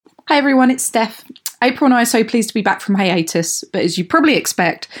Hi everyone, it's Steph. April and I are so pleased to be back from hiatus, but as you probably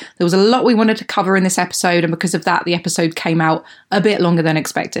expect, there was a lot we wanted to cover in this episode, and because of that, the episode came out a bit longer than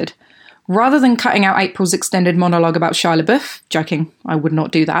expected. Rather than cutting out April's extended monologue about Shia LaBeouf, joking, I would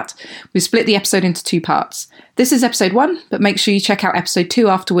not do that, we've split the episode into 2 parts. This is episode 1, but make sure you check out episode 2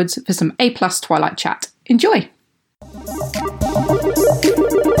 afterwards for some A+ Twilight chat. Enjoy!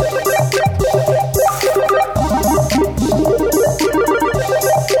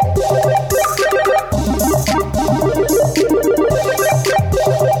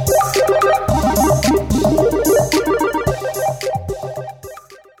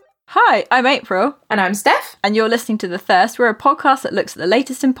 Hi, I'm April. And I'm Steph. And you're listening to The Thirst. We're a podcast that looks at the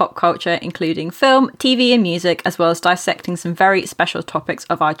latest in pop culture, including film, TV and music, as well as dissecting some very special topics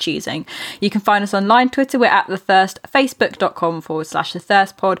of our choosing. You can find us online, Twitter, we're at The Thirst,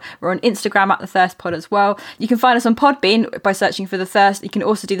 facebook.com/TheThirstPod. We're on Instagram at The Thirst Pod as well. You can find us on Podbean by searching for The Thirst. You can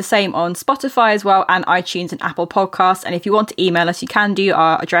also do the same on Spotify as well, and iTunes and Apple Podcasts. And if you want to email us, you can do.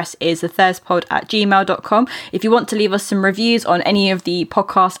 Our address is thethirstpod@gmail.com. If you want to leave us some reviews on any of the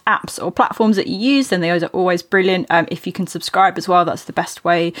podcast apps or platforms that you use, then those are always brilliant. If you can subscribe as well, that's the best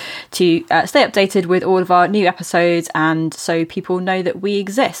way to stay updated with all of our new episodes, and so people know that we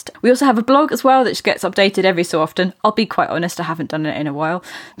exist. We also have a blog as well that just gets updated every so often. I'll be quite honest, I haven't done it in a while.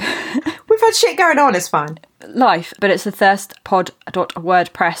 We've had shit going on, it's fine. Life, but it's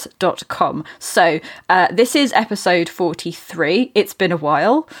thethirstpod.wordpress.com. So this is episode 43. It's been a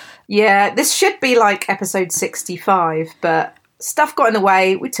while. Yeah, this should be like episode 65, but stuff got in the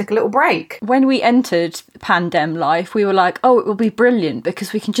way, we took a little break. When we entered Pandem life, we were like, oh, it will be brilliant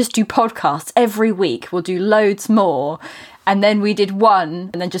because we can just do podcasts every week. We'll do loads more. And then we did one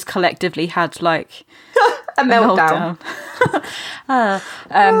and then just collectively had like a meltdown.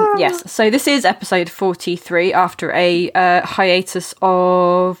 Yes, so this is episode 43 after a hiatus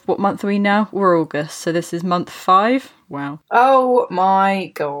of, what month are we now? We're August, so this is month 5. Wow. Oh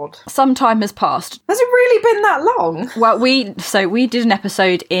my god. Some time has passed. Has it really been that long? Well, we did an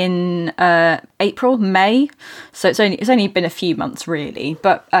episode in April, May, so it's only been a few months really,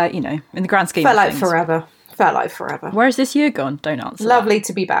 but in the grand scheme of things. Felt like forever. Where has this year gone? Don't answer. Lovely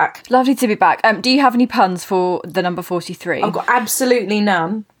to be back. Lovely to be back. Do you have any puns for the number 43? I've got absolutely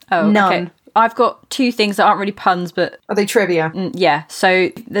none. Oh, none. Okay. I've got 2 things that aren't really puns, but... Are they trivia? Yeah. So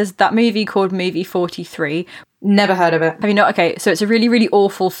there's that movie called Movie 43. Never heard of it. Have you not? Okay, so it's a really, really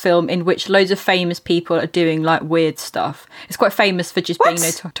awful film in which loads of famous people are doing, like, weird stuff. It's quite famous for just being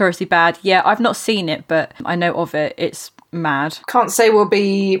notoriously bad. Yeah, I've not seen it, but I know of it. It's mad. Can't say we'll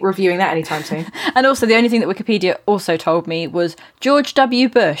be reviewing that anytime soon. And also, the only thing that Wikipedia also told me was George W.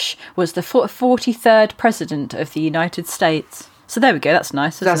 Bush was the 43rd president of the United States. So there we go, that's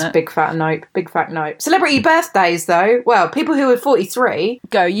nice, isn't it? That's a big fat note, Celebrity birthdays, though. Well, people who are 43.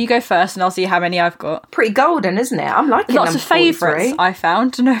 You go first and I'll see how many I've got. Pretty golden, isn't it? I'm liking lots of favourites, I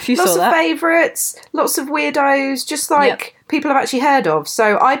found. I don't know if you saw that. Lots of favourites, lots of weirdos, just like people I've actually heard of.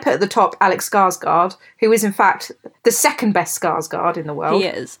 So I put at the top Alex Skarsgård, who is in fact the second best Skarsgård in the world. He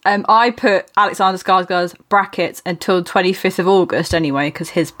is. I put Alexander Skarsgård's brackets until 25th of August anyway,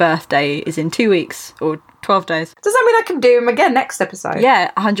 because his birthday is in 2 weeks, or 12 days. Does that mean I can do him again next episode?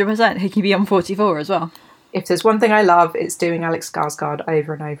 Yeah, 100%. He can be on 44 as well. If there's one thing I love, it's doing Alex Skarsgård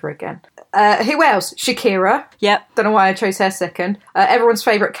over and over again. Who else? Shakira. Yep. Don't know why I chose her second. Everyone's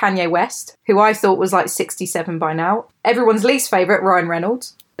favourite Kanye West, who I thought was like 67 by now. Everyone's least favourite Ryan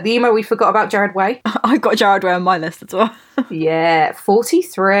Reynolds. The emo we forgot about, Jared Way. I've got Jared Way on my list as well. Yeah,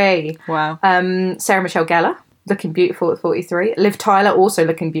 43. Wow. Sarah Michelle Gellar. Looking beautiful at 43. Liv Tyler, also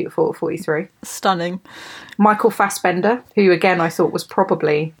looking beautiful at 43. Stunning. Michael Fassbender, who again I thought was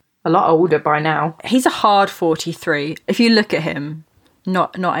probably a lot older by now. He's a hard 43. If you look at him,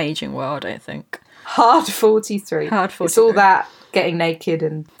 not aging well, I don't think. Hard 43. Hard 43. It's all that getting naked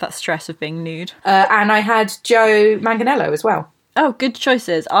and... that stress of being nude. And I had Joe Manganiello as well. Oh, good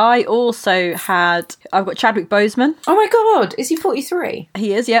choices. I've got Chadwick Boseman. Oh my god, is he 43?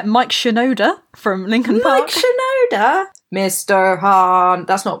 He is, yeah. Mike Shinoda from Linkin Park. Mike Shinoda? Mr. Han.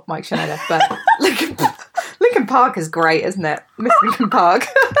 That's not Mike Shinoda, but Linkin Park is great, isn't it? Miss Linkin Park.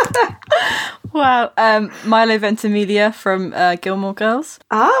 Wow. Milo Ventimiglia from Gilmore Girls.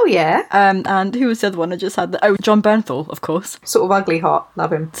 Oh, yeah. And who was the other one I just had? John Bernthal, of course. Sort of ugly hot.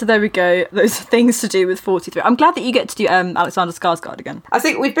 Love him. So there we go. Those are things to do with 43. I'm glad that you get to do Alexander Skarsgård again. I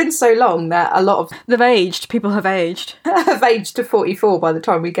think we've been so long that a lot of... They've aged. People have aged. have aged to 44 by the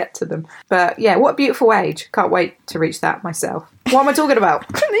time we get to them. But yeah, what a beautiful age. Can't wait to reach that myself. What am I talking about?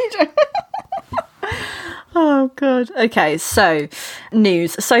 Oh, God. Okay, so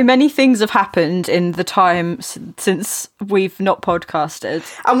news. So many things have happened in the time since we've not podcasted.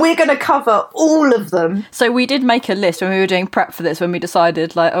 And we're going to cover all of them. So we did make a list when we were doing prep for this, when we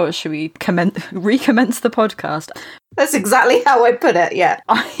decided, like, oh, should we recommence the podcast? That's exactly how I put it, yeah.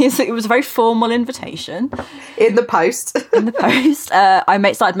 It was a very formal invitation. In the post.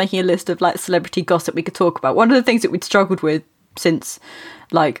 I started making a list of, like, celebrity gossip we could talk about. One of the things that we'd struggled with since,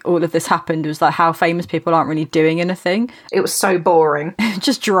 like, all of this happened was, like, how famous people aren't really doing anything. It was so boring.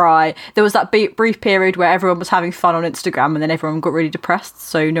 Just dry. There was that brief period where everyone was having fun on Instagram and then everyone got really depressed,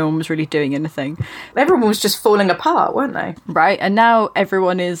 so no one was really doing anything. Everyone was just falling apart, weren't they? Right, and now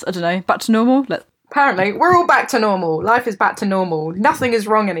everyone is, I don't know, back to normal. Apparently, we're all back to normal. Life is back to normal. Nothing is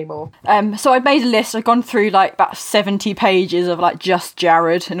wrong anymore. So I made a list. I've gone through, like, about 70 pages of, like, just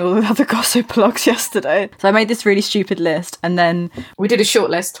Jared and all the other gossip blogs yesterday. So I made this really stupid list, and then we did a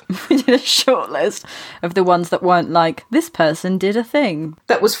short list. We did a short list of the ones that weren't like, this person did a thing.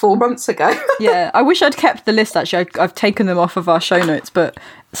 That was 4 months ago. Yeah, I wish I'd kept the list, actually. I've taken them off of our show notes, but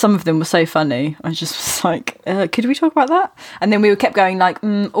some of them were so funny. I just was like, could we talk about that? And then we kept going, like,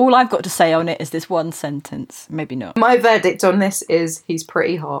 all I've got to say on it is this one sentence. Maybe not. My verdict on this is he's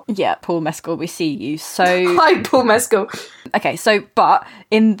pretty hot. Yeah, Paul Mescal, we see you. So Hi, Paul Mescal. Okay, so, but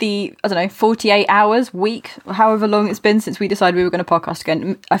in the, 48 hours, week, however long it's been since we decided we were going to podcast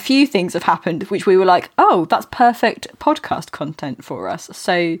again, a few things have happened which we were like, oh, that's perfect podcast content for us.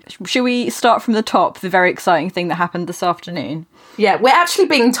 So should we start from the top, the very exciting thing that happened this afternoon? Yeah, we're actually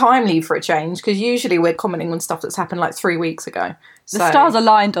being timely for a change, because usually we're commenting on stuff that's happened like 3 weeks ago. The stars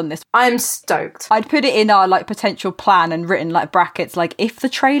aligned on this. I'm stoked. I'd put it in our, like, potential plan and written, like, brackets, like, if the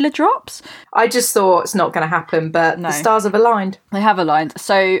trailer drops. I just thought it's not going to happen, but the stars have aligned. They have aligned.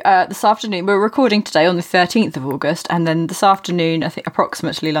 So this afternoon, we're recording today on the 13th of August, and then this afternoon, I think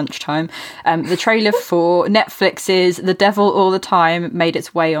approximately lunchtime, the trailer for Netflix's The Devil All the Time made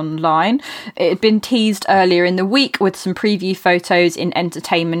its way online. It had been teased earlier in the week with some preview photos in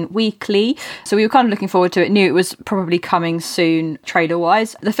Entertainment Weekly, so we were kind of looking forward to it. Knew it was probably coming soon,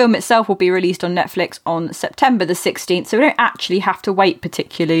 trailer-wise. The film itself will be released on Netflix on September the 16th, so we don't actually have to wait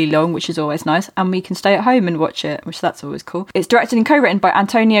particularly long, which is always nice, and we can stay at home and watch it, which that's always cool. It's directed and co-written by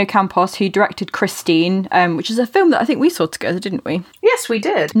Antonio Campos, who directed Christine, which is a film that I think we saw together, didn't we? Yes, we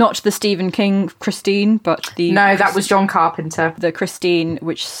did. Not the Stephen King Christine, but the... No, that was John Carpenter. The Christine,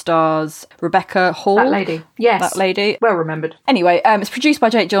 which stars Rebecca Hall. That lady. Yes. That lady. Well remembered. Anyway, it's produced by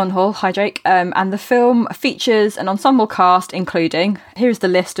Jake Gyllenhaal. Hi, Jake. And the film features an ensemble cast, including... Here's the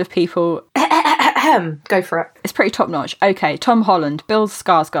list of people. Go for it. It's pretty top-notch. Okay, Tom Holland, Bill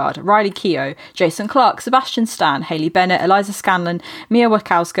Skarsgård, Riley Keough, Jason Clarke, Sebastian Stan, Hayley Bennett, Eliza Scanlon, Mia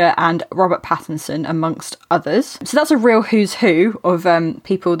Wasikowska, and Robert Pattinson, amongst others. So that's a real who's who of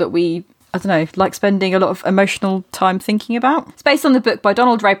people that we... I don't know, like spending a lot of emotional time thinking about. It's based on the book by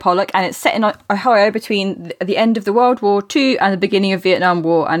Donald Ray Pollock, and it's set in Ohio between the end of the World War II and the beginning of Vietnam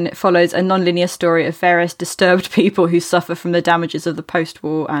War, and it follows a non-linear story of various disturbed people who suffer from the damages of the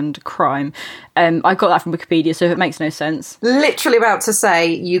post-war and crime. I got that from Wikipedia, so it makes no sense. Literally about to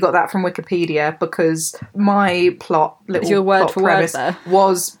say you got that from Wikipedia, because my your word for word there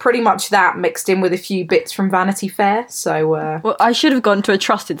was pretty much that mixed in with a few bits from Vanity Fair. So, well, I should have gone to a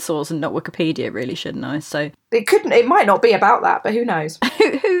trusted source and not Wikipedia, really, shouldn't I? So it might not be about that, but who knows?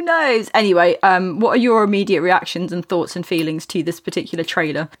 Who knows? Anyway, what are your immediate reactions and thoughts and feelings to this particular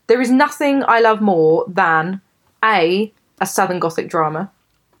trailer? There is nothing I love more than A, a Southern Gothic drama,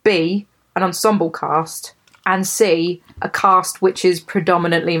 B, an ensemble cast, and C, a cast which is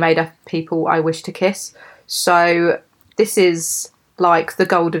predominantly made up of people I wish to kiss. So this is like the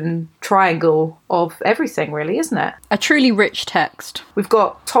golden triangle of everything, really, isn't it? A truly rich text. We've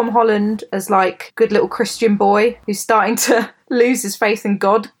got Tom Holland as, like, good little Christian boy who's starting to lose his faith in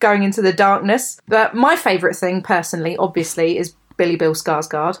God, going into the darkness. But my favourite thing, personally, obviously, is Bill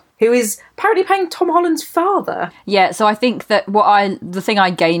Skarsgård, who is apparently playing Tom Holland's father. Yeah, so I think that the thing I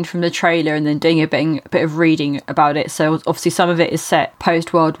gained from the trailer and then doing a bit of reading about it, so obviously some of it is set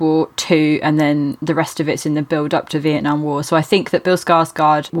post-World War II and then the rest of it's in the build-up to Vietnam War. So I think that Bill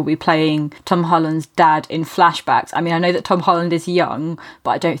Skarsgård will be playing Tom Holland's dad in flashbacks. I mean, I know that Tom Holland is young,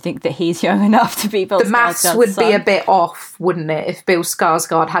 but I don't think that he's young enough to be Bill Skarsgård's The maths would be a bit off, wouldn't it, if Bill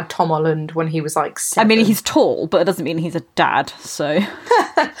Skarsgård had Tom Holland when he was, like, 7. I mean, he's tall, but it doesn't mean he's a dad, so...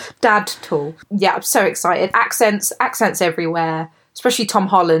 Dad tall. Yeah, I'm so excited. Accents everywhere, especially Tom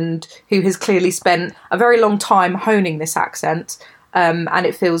Holland, who has clearly spent a very long time honing this accent, and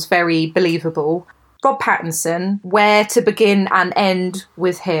it feels very believable. Rob Pattinson, where to begin and end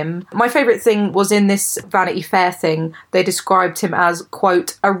with him. My favourite thing was in this Vanity Fair thing, they described him as,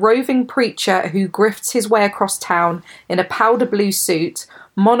 quote, a roving preacher who grifts his way across town in a powder blue suit,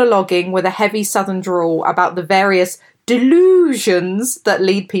 monologuing with a heavy southern drawl about the various delusions that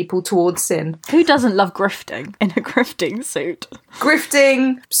lead people towards sin. Who doesn't love grifting in a grifting suit?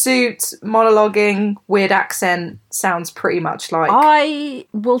 Grifting, suit, monologuing, weird accent, sounds pretty much like... I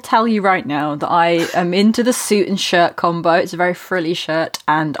will tell you right now that I am into the suit and shirt combo. It's a very frilly shirt,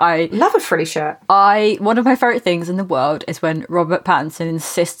 and I... love a frilly shirt. One of my favourite things in the world is when Robert Pattinson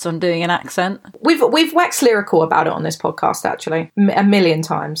insists on doing an accent. We've waxed lyrical about it on this podcast, actually, a million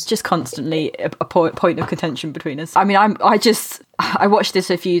times. Just constantly a point of contention between us. I mean, I watched this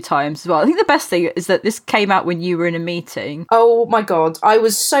a few times as well. I think the best thing is that this came out when you were in a meeting. Oh my God, I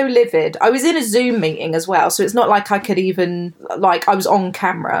was so livid. I was in a Zoom meeting as well, so it's not like I could even, I was on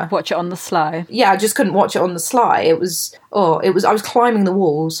camera. Watch it on the sly. Yeah, I just couldn't watch it on the sly. I was climbing the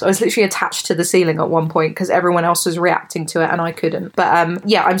walls. I was literally attached to the ceiling at one point because everyone else was reacting to it and I couldn't. But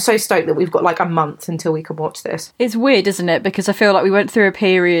yeah, I'm so stoked that we've got like a month until we can watch this. It's weird, isn't it? Because I feel like we went through a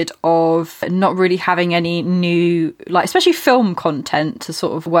period of not really having any new, especially film content to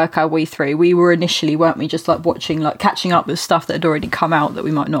sort of work our way through. We were initially, weren't we, just catching up with stuff that had already come out that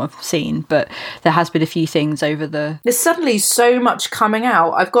we might not have seen. But there has been a few things over there's suddenly so much coming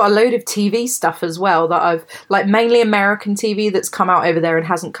out. I've got a load of TV stuff as well that I've, mainly American TV that's come out over there and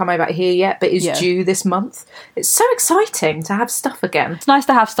hasn't come over here yet, but is due this month. It's so exciting to have stuff again. It's nice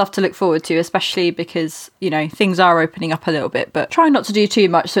to have stuff to look forward to, especially because, things are opening up a little bit, but trying not to do too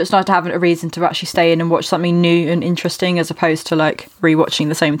much. So it's nice to have a reason to actually stay in and watch something new and interesting as opposed to rewatching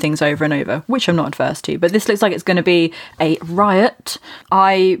the same things over and over, which I'm not adverse to. But this looks like it's going to be a riot.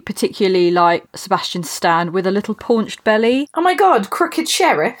 I particularly like Sebastian Stan with a little paunched belly. Oh my God, Crooked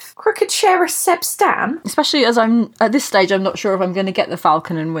Sheriff Seb Stan. Especially as I'm at this stage, I'm not sure if I'm going to get the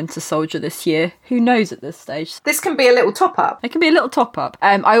Falcon and Winter Soldier this year. Who knows at this stage? This can be a little top up. It can be a little top up.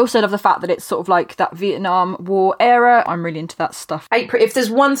 I also love the fact that it's sort of like that Vietnam War era. I'm really into that stuff. April, if there's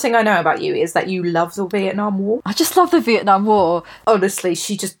one thing I know about you is that you love the Vietnam War. I just love the Vietnam War. Honestly,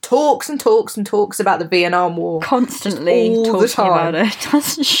 she just talks and talks and talks about the Vietnam War. Constantly all talking the time about it.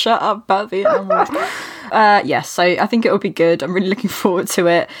 Doesn't shut up about Vietnam War. Yes, so I think it'll be good. I'm really looking forward to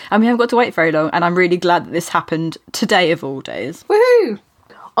it. And we haven't got to wait very long, and I'm really glad that this happened today of all days. Woohoo!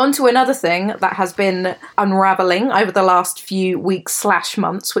 On to another thing that has been unravelling over the last few weeks /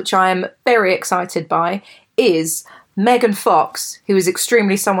 months, which I am very excited by, is Megan Fox, who is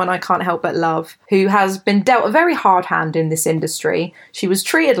extremely someone I can't help but love, who has been dealt a very hard hand in this industry. She was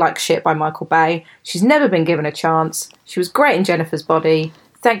treated like shit by Michael Bay. She's never been given a chance. She was great in Jennifer's Body.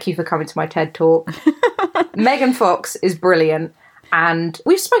 Thank you for coming to my TED Talk. Megan Fox is brilliant. And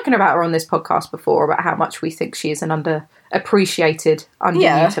we've spoken about her on this podcast before, about how much we think she is an underappreciated,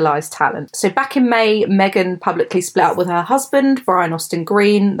 underutilised talent. So back in May, Megan publicly split up with her husband, Brian Austin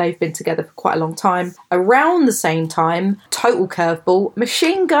Green. They've been together for quite a long time. Around the same time, total curveball,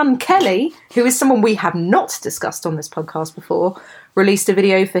 Machine Gun Kelly, who is someone we have not discussed on this podcast before, released a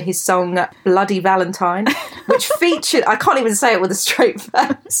video for his song Bloody Valentine, which featured, I can't even say it with a straight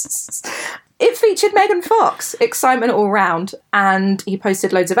face, it featured Megan Fox. Excitement all round. And he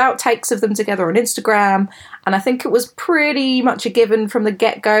posted loads of outtakes of them together on Instagram. And I think it was pretty much a given from the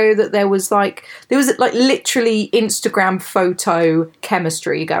get-go that there was literally Instagram photo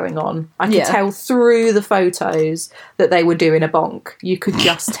chemistry going on. I could tell through the photos that they were doing a bonk. You could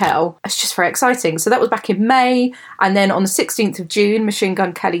just tell. It's just very exciting. So that was back in May. And then on the 16th of June, Machine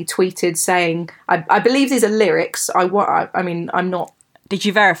Gun Kelly tweeted saying, I believe these are lyrics. I'm not... Did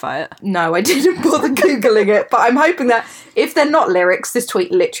you verify it? No, I didn't bother Googling it, but I'm hoping that if they're not lyrics, this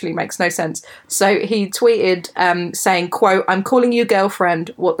tweet literally makes no sense. So he tweeted saying, quote, "I'm calling you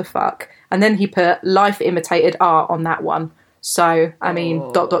girlfriend, what the fuck?" And then he put life imitated art on that one. So,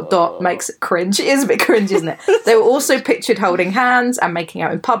 makes it cringe. It is a bit cringe, isn't it? They were also pictured holding hands and making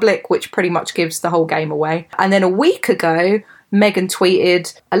out in public, which pretty much gives the whole game away. And then a week ago, Megan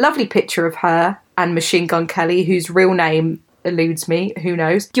tweeted a lovely picture of her and Machine Gun Kelly, whose real name eludes me. Who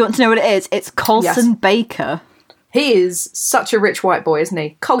knows? Do you want to know what it is? It's Colson Baker. He is such a rich white boy, isn't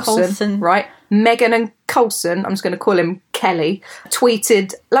he? Colson, right? Megan and Colson, I'm just going to call him Kelly,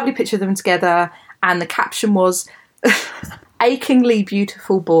 tweeted lovely picture of them together, and the caption was, "Achingly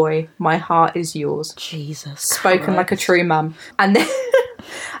beautiful boy, my heart is yours." Jesus Spoken Christ. like a true mum. And then...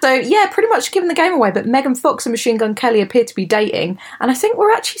 So, yeah, pretty much giving the game away, but Megan Fox and Machine Gun Kelly appear to be dating, and I think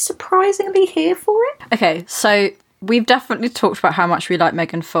we're actually surprisingly here for it. Okay, so we've definitely talked about how much we like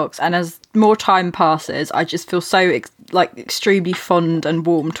Megan Fox, and as more time passes, I just feel so extremely fond and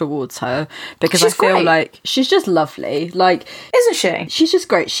warm towards her, because She's I feel great. like she's just lovely. Like, Isn't she? she's just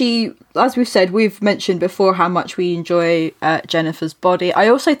great. She, as we've said, we've mentioned before how much we enjoy Jennifer's Body. I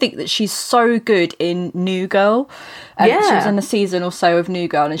also think that she's so good in New Girl. Yeah. She was in a season or so of New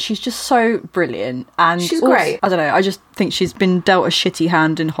Girl, and she's just so brilliant. And She's also, great. I don't know, I just think she's been dealt a shitty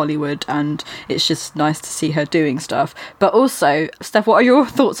hand in Hollywood, and it's just nice to see her doing stuff. But also, Steph, what are your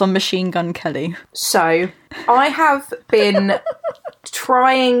thoughts on Machine Gun Kelly? So, I have been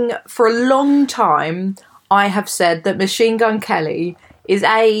trying for a long time. I have said that Machine Gun Kelly is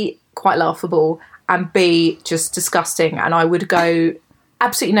A, quite laughable, and B, just disgusting, and I would go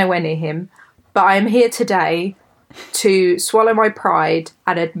absolutely nowhere near him. But I am here today to swallow my pride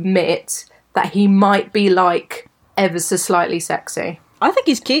and admit that he might be like ever so slightly sexy. I think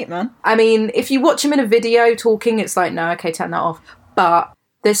he's cute, man. I mean, if you watch him in a video talking, it's like, no, okay, turn that off. But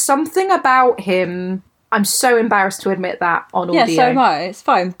there's something about him. I'm so embarrassed to admit that on audio. Yeah, so am I. It's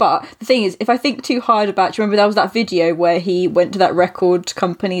fine. But the thing is, if I think too hard about... Do you remember there was that video where he went to that record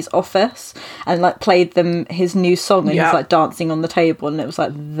company's office and, like, played them his new song, and he's, like, dancing on the table, and it was,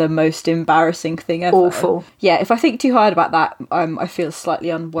 like, the most embarrassing thing ever. Awful. Yeah, if I think too hard about that, I feel slightly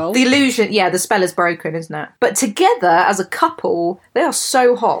unwell. The illusion, yeah, the spell is broken, isn't it? But together, as a couple, they are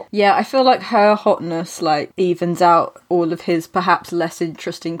so hot. Yeah, I feel like her hotness, like, evens out all of his perhaps less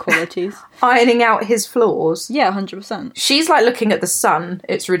interesting qualities. Ironing out his flaws. Yeah, 100%. She's like looking at the sun.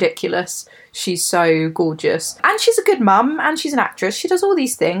 It's ridiculous. She's so gorgeous. And she's a good mum, and she's an actress. She does all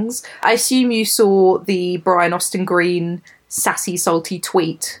these things. I assume you saw the Brian Austin Green sassy, salty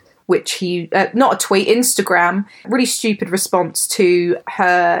tweet, which he... not a tweet, Instagram. Really stupid response to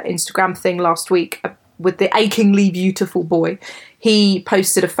her Instagram thing last week with the achingly beautiful boy. He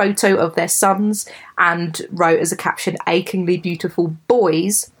posted a photo of their sons and wrote as a caption, "Achingly beautiful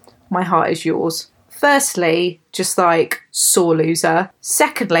boys, my heart is yours." Firstly, just like, sore loser.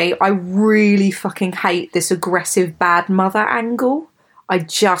 Secondly, I really fucking hate this aggressive bad mother angle. I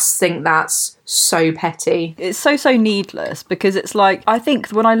just think that's so petty. It's so needless, because it's like, I think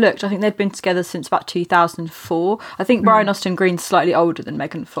when I looked, I think they'd been together since about 2004. I think Brian Austin Green's slightly older than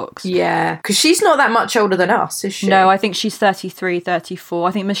Megan Fox. Yeah, because she's not that much older than us, is she? No, I think she's 33, 34.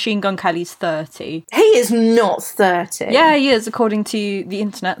 I think Machine Gun Kelly's 30. He is not 30. Yeah, he is, according to the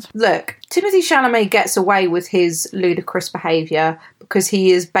internet. Look, Timothée Chalamet gets away with his ludicrous behaviour because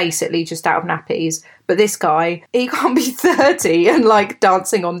he is basically just out of nappies. But this guy, he can't be 30 and, like,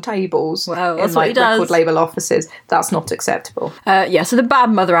 dancing on tables Well, in, that's what like, he does. record label offices. That's not acceptable. Yeah, so the bad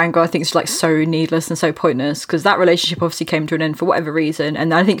mother angle, I think, is, like, so needless and so pointless, because that relationship obviously came to an end for whatever reason.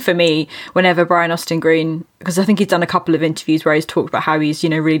 And I think for me, whenever Brian Austin Green, because I think he's done a couple of interviews where he's talked about how he's, you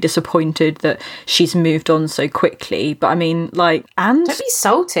know, really disappointed that she's moved on so quickly. But I mean, like, and Don't be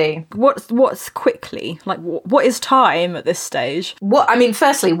salty. what's quickly? Like, what is time at this stage?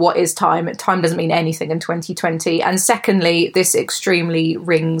 Firstly, what is time? Time doesn't mean anything in 2020. And secondly, this extremely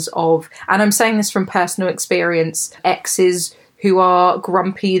rings of, and I'm saying this from personal experience, exes who are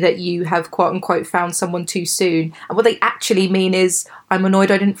grumpy that you have quote unquote found someone too soon. And what they actually mean is, I'm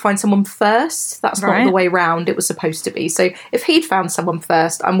annoyed I didn't find someone first. That's not the way round it was supposed to be. So if he'd found someone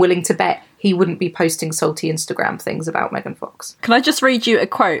first, I'm willing to bet he wouldn't be posting salty Instagram things about Megan Fox. Can I just read you a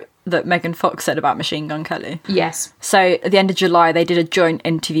quote that Megan Fox said about Machine Gun Kelly? Yes. So at the end of July, they did a joint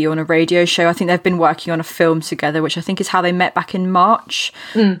interview on a radio show. I think they've been working on a film together, which I think is how they met back in March.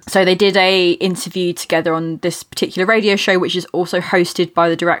 So they did a interview together on this particular radio show, which is also hosted by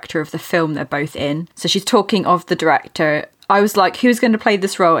the director of the film they're both in. So she's talking of the director. I was like, who's going to play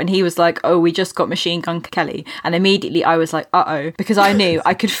this role? And he was like, oh, we just got Machine Gun Kelly. And immediately I was like, uh-oh, because I knew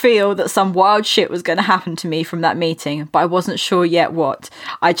I could feel that some wild shit was going to happen to me from that meeting, but I wasn't sure yet what.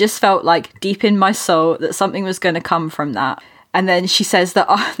 I just felt like deep in my soul that something was going to come from that. And then she says that,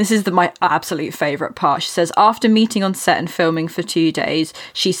 this is my absolute favourite part. She says, after meeting on set and filming for 2 days,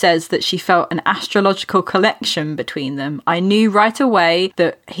 she says that she felt an astrological connection between them. I knew right away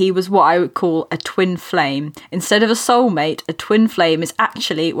that he was what I would call a twin flame. Instead of a soulmate, a twin flame is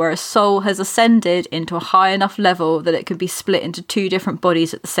actually where a soul has ascended into a high enough level that it can be split into two different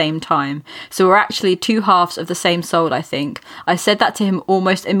bodies at the same time. So we're actually two halves of the same soul, I think. I said that to him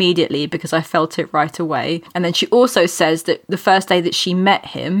almost immediately because I felt it right away. And then she also says that the first day that she met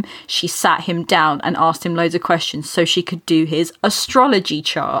him, she sat him down and asked him loads of questions so she could do his astrology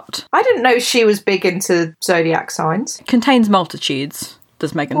chart. I didn't know she was big into zodiac signs. Contains multitudes,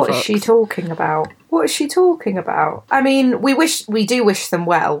 does Megan Fox. What is she talking about? What is she talking about? I mean, we do wish them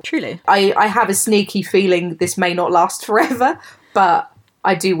well. Truly. I have a sneaky feeling this may not last forever, but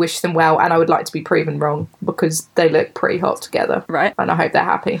I do wish them well, and I would like to be proven wrong because they look pretty hot together. Right. And I hope they're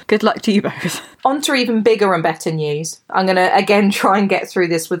happy. Good luck to you both. On to even bigger and better news. I'm going to, again, try and get through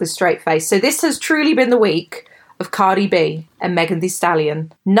this with a straight face. So this has truly been the week of Cardi B and Megan Thee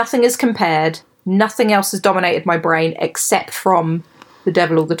Stallion. Nothing is compared. Nothing else has dominated my brain except from The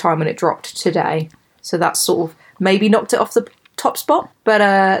Devil All the Time when it dropped today. So that's sort of maybe knocked it off the top spot.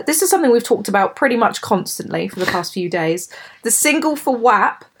 But this is something we've talked about pretty much constantly for the past few days. The single for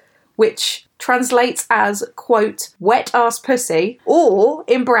WAP, which translates as, quote, wet ass pussy, or,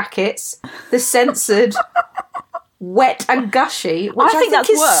 in brackets, the censored wet and gushy, which I think that's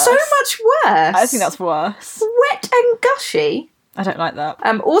is worse. so much worse. I think that's worse. Wet and gushy? I don't like that.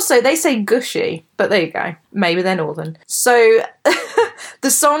 Also, they say gushy, but there you go. Maybe they're northern. So, the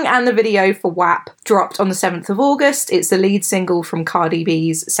song and the video for WAP dropped on the 7th of August. It's the lead single from Cardi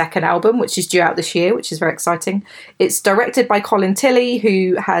B's second album, which is due out this year, which is very exciting. It's directed by Colin Tilley,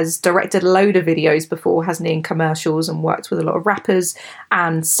 who has directed a load of videos before, hasn't he, in commercials and worked with a lot of rappers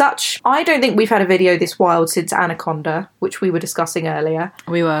and such. I don't think we've had a video this wild since Anaconda, which we were discussing earlier.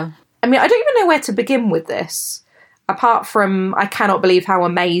 We were. I mean, I don't even know where to begin with this. Apart from, I cannot believe how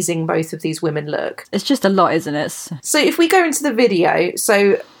amazing both of these women look. It's just a lot, isn't it? So if we go into the video,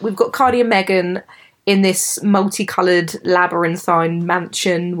 so we've got Cardi and Megan in this multicoloured labyrinthine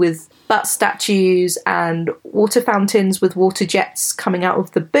mansion with butt statues and water fountains with water jets coming out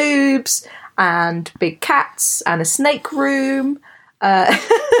of the boobs and big cats and a snake room.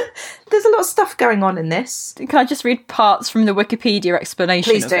 There's a lot of stuff going on in this. Can I just read parts from the Wikipedia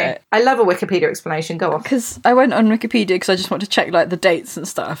explanation Please of do. it? I love a Wikipedia explanation. Go on. Because I went on Wikipedia because I just want to check like the dates and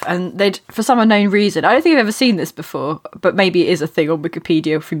stuff, and they'd, for some unknown reason, I don't think I've ever seen this before, but maybe it is a thing on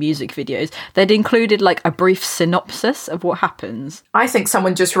Wikipedia for music videos, they'd included like a brief synopsis of what happens. I think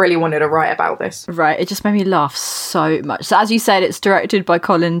someone just really wanted to write about this. Right, it just made me laugh so much. So as you said, it's directed by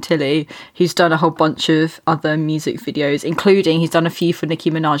Colin Tilley, who's done a whole bunch of other music videos, including he's done a few for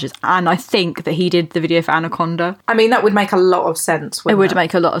Nicki Minaj's, and I think that he did the video for Anaconda. I mean, that would make a lot of sense, It would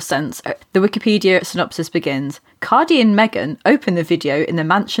make a lot of sense. The Wikipedia synopsis begins, Cardi and Megan open the video in the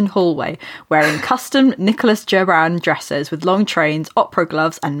mansion hallway, wearing custom Nicholas Joran dresses with long trains, opera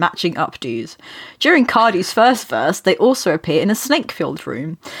gloves, and matching updos. During Cardi's first verse, they also appear in a snake-filled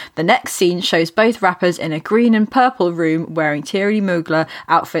room. The next scene shows both rappers in a green and purple room wearing Thierry Mugler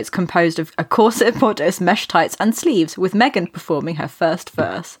outfits composed of a corset bodice, mesh tights, and sleeves, with Megan performing her first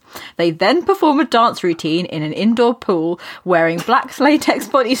verse. They then perform a dance routine in an indoor pool wearing black latex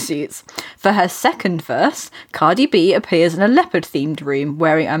bodysuits. For her second verse, Cardi B appears in a leopard-themed room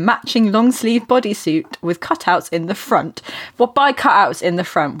wearing a matching long-sleeve bodysuit with cutouts in the front. Well, by cutouts in the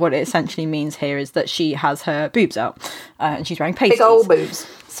front, what it essentially means here is that she has her boobs out and she's wearing pasties. Big old boobs.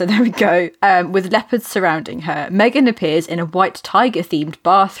 So there we go. With leopards surrounding her, Megan appears in a white tiger-themed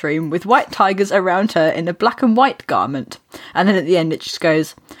bathroom with white tigers around her in a black and white garment. And then at the end it just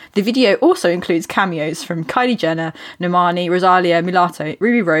goes, the video also includes cameos from Kylie Jenner, Normani, Rosalia, Mulatto,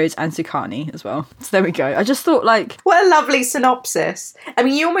 Ruby Rose and Sukani as well. So there we go. I just thought like... What a lovely synopsis. I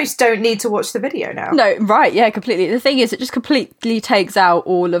mean, you almost don't need to watch the video now. No, right, yeah, completely. The thing is, it just completely takes out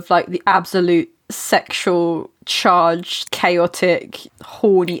all of like the absolute sexual charged, chaotic,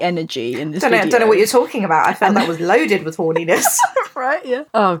 horny energy in this video. I don't know what you're talking about. I felt that was loaded with horniness. Right, yeah.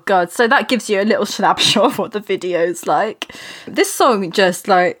 Oh, God. So that gives you a little snapshot of what the video's like. This song just,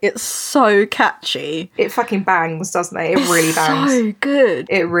 like, it's so catchy. It fucking bangs, doesn't it? It really bangs. So good.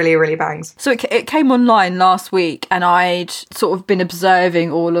 It really, really bangs. So it came online last week, and I'd sort of been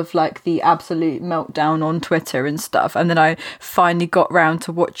observing all of, like, the absolute meltdown on Twitter and stuff, and then I finally got round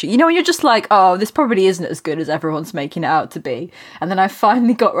to watching. You know, when you're just like, oh, this probably isn't as good as everyone's making it out to be. And then I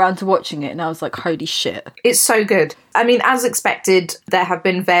finally got round to watching it, and I was like, holy shit. It's so good. I mean, as expected, there have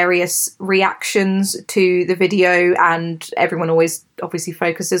been various reactions to the video, and everyone always obviously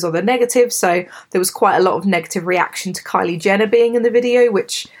focuses on the negative. So there was quite a lot of negative reaction to Kylie Jenner being in the video,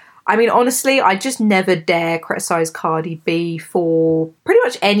 which, I mean, honestly, I just never dare criticise Cardi B for pretty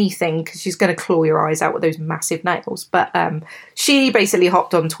much anything, because she's going to claw your eyes out with those massive nails. But she basically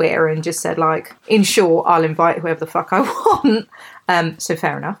hopped on Twitter and just said, like, in short, I'll invite whoever the fuck I want. So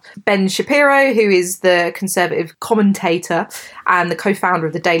fair enough. Ben Shapiro, who is the conservative commentator and the co-founder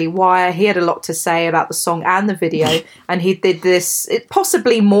of the Daily Wire, he had a lot to say about the song and the video, and he did this,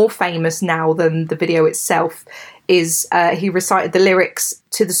 possibly more famous now than the video itself, is he recited the lyrics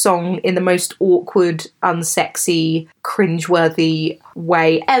to the song in the most awkward, unsexy, cringeworthy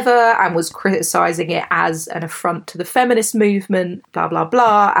way ever, and was criticising it as an affront to the feminist movement, blah, blah,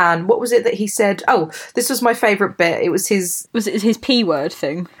 blah. And what was it that he said? Oh, this was my favourite bit. It was his... Was it his P word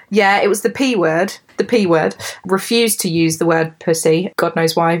thing? Yeah, it was the P word. the P word, refused to use the word pussy. God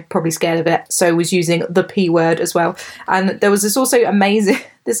knows why, probably scared of it. So was using the P word as well. And there was this also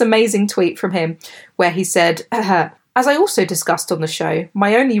amazing tweet from him where he said, as I also discussed on the show,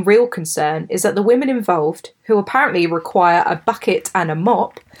 my only real concern is that the women involved, who apparently require a bucket and a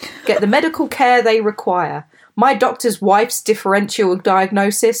mop, get the medical care they require. My doctor's wife's differential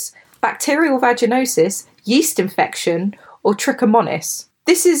diagnosis, bacterial vaginosis, yeast infection, or trichomonas.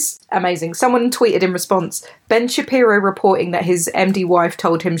 This is amazing. Someone tweeted in response, Ben Shapiro reporting that his MD wife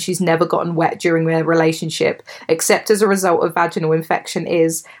told him she's never gotten wet during their relationship, except as a result of vaginal infection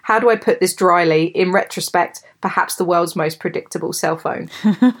is, how do I put this dryly, in retrospect, perhaps the world's most predictable cell phone.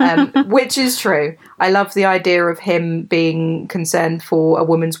 Which is true. I love the idea of him being concerned for a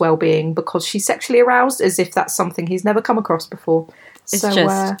woman's well-being because she's sexually aroused, as if that's something he's never come across before. It's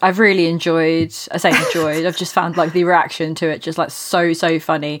I've really enjoyed, I've just found like the reaction to it just like so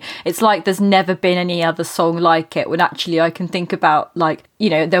funny. It's like there's never been any other song like it, when actually I can think about like, you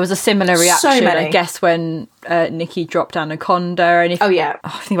know, there was a similar reaction, I guess, when Nicki dropped Anaconda. And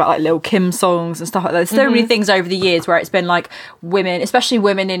I think about like Lil' Kim songs and stuff like that. There's so many things over the years where it's been like women, especially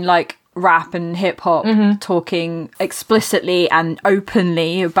women in like rap and hip-hop, talking explicitly and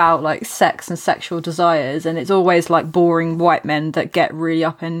openly about like sex and sexual desires, and it's always like boring white men that get really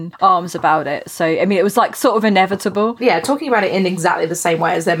up in arms about it. So I mean, it was like sort of inevitable. Yeah, talking about it in exactly the same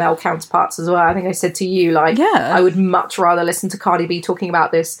way as their male counterparts as well. I think I said to you, like, I would much rather listen to Cardi B talking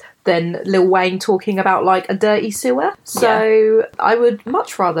about this than Lil Wayne talking about like a dirty sewer. So I would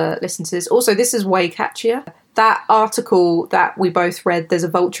much rather listen to this. Also, this is way catchier. That article that we both read, there's a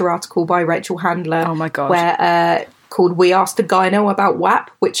Vulture article by Rachel Handler. Oh my God. Where called We Asked a Gyno About WAP,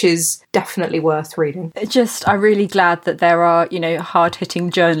 which is definitely worth reading. I'm really glad that there are, you know,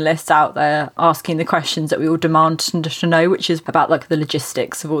 hard-hitting journalists out there asking the questions that we all demand to know, which is about like the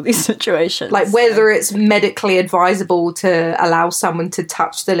logistics of all these situations. Like whether it's medically advisable to allow someone to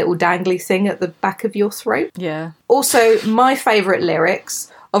touch the little dangly thing at the back of your throat. Yeah. Also, my favourite lyrics,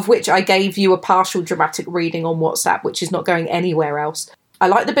 of which I gave you a partial dramatic reading on WhatsApp, which is not going anywhere else. I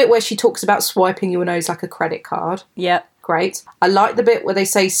like the bit where she talks about swiping your nose like a credit card. Yep. Great. I like the bit where they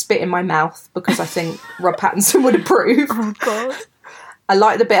say spit in my mouth, because I think Rob Pattinson would approve. Oh, God. I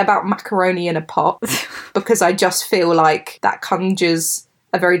like the bit about macaroni in a pot, because I just feel like that conjures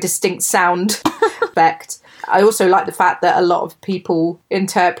a very distinct sound effect. I also like the fact that a lot of people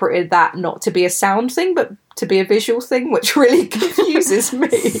interpreted that not to be a sound thing, but to be a visual thing, which really confuses me.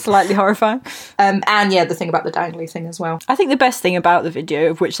 Slightly horrifying. And yeah, the thing about the dangly thing as well. I think the best thing about the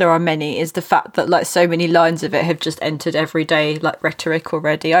video, of which there are many, is the fact that like so many lines of it have just entered everyday like rhetoric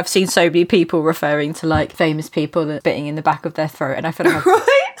already. I've seen so many people referring to like famous people that spitting in the back of their throat, and I feel like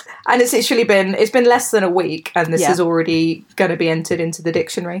right? And it's literally been less than a week, and this is already going to be entered into the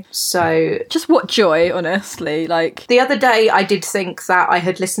dictionary. So just what joy, honestly. Like the other day I did think that I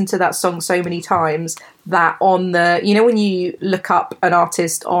had listened to that song so many times that on the, you know, when you look up an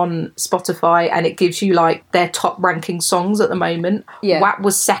artist on Spotify and it gives you like their top ranking songs at the moment, WAP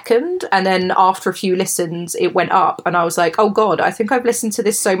was second, and then after a few listens it went up, and I was like, oh God, I think I've listened to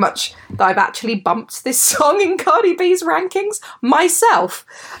this so much that I've actually bumped this song in Cardi B's rankings myself.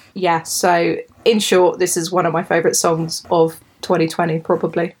 Yeah, so in short, this is one of my favourite songs of 2020,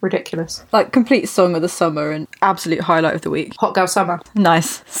 probably. Ridiculous. Like complete song of the summer and absolute highlight of the week. Hot girl summer.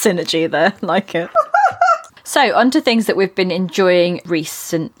 Nice synergy there, like it. So, on to things that we've been enjoying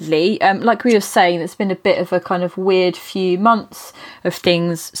recently. Like we were saying, it's been a bit of a kind of weird few months of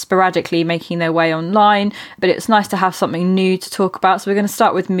things sporadically making their way online, but it's nice to have something new to talk about. So we're going to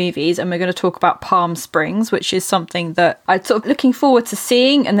start with movies, and we're going to talk about Palm Springs, which is something that I'd sort of looking forward to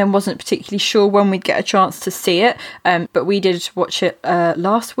seeing and then wasn't particularly sure when we'd get a chance to see it. But we did watch it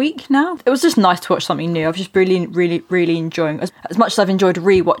last week now. It was just nice to watch something new. I've just really enjoying, as much as I've enjoyed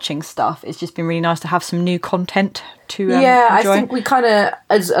rewatching stuff, it's just been really nice to have some new content to enjoy. I think we kind of,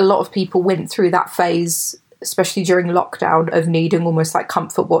 as a lot of people went through that phase, especially during lockdown, of needing almost like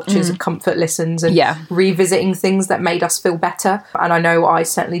comfort watches and comfort listens and revisiting things that made us feel better. And I know I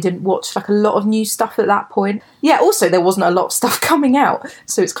certainly didn't watch like a lot of new stuff at that point. Yeah, also there wasn't a lot of stuff coming out,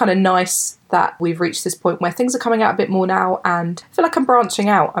 so it's kind of nice that we've reached this point where things are coming out a bit more now, and I feel like I'm branching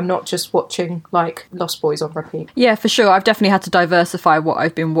out. I'm not just watching like Lost Boys on repeat. Yeah, for sure. I've definitely had to diversify what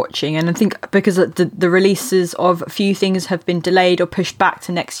I've been watching, and I think because the releases of a few things have been delayed or pushed back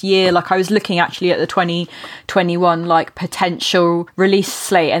to next year. Like I was looking actually at the 2021 like potential release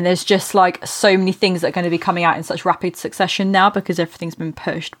slate, and there's just like so many things that are going to be coming out in such rapid succession now because everything's been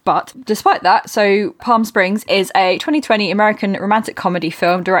pushed. But despite that, so Palm Springs is a 2020 American romantic comedy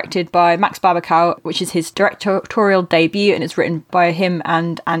film directed by Max Babacal, which is his directorial debut, and it's written by him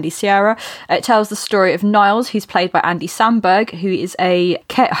and Andy Sierra. It tells the story of Niles, who's played by Andy Samberg, who is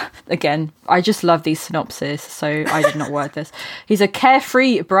again, I just love these synopses, so I did not word this. He's a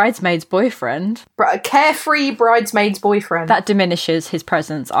carefree bridesmaid's boyfriend. A carefree bridesmaid's boyfriend. That diminishes his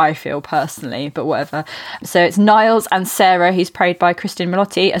presence, I feel, personally, but whatever. So it's Niles and Sarah, who's played by Christine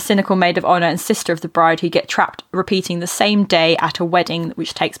Milotti, a cynical maid of honour and sister of the bride, who get trapped repeating the same day at a wedding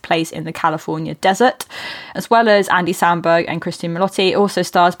which takes place in the California desert. As well as Andy Samberg and Christine Milotti, also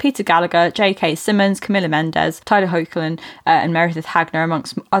stars Peter Gallagher, J.K. Simmons, Camilla Mendez, Tyler Hoechlin, and Meredith Hagner,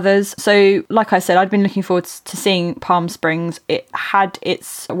 amongst others. So, like I said, I'd been looking forward to seeing Palm Springs. It had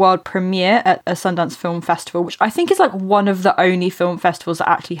its world premiere at a Sundance Film Festival, which I think is like one of the only film festivals that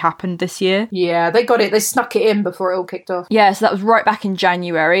actually happened this year. Yeah, they got it. They snuck it in before it all kicked off. Yeah, so that was right back in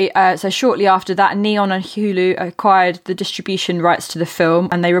January. So shortly after that, Neon and Hulu acquired the distribution rights to the film,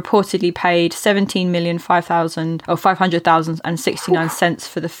 and they reportedly paid $17,500,069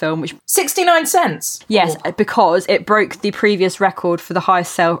 for the film, which 69 cents. Yes, because it broke the previous record for the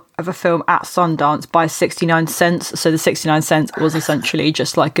highest sale of a film at Sundance by 69 cents. So the 69 cents was essentially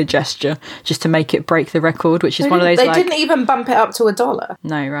just like a gesture, just to make it break the record, which is one of those. They didn't even bump it up to $1.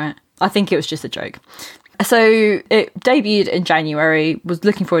 No, right? I think it was just a joke. So it debuted in January, was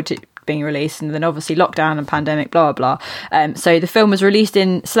looking forward to being released, and then obviously lockdown and pandemic, blah blah blah. So the film was released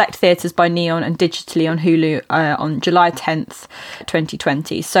in select theatres by Neon and digitally on Hulu on July 10th,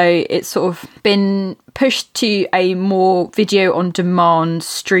 2020. So it's sort of been pushed to a more video on demand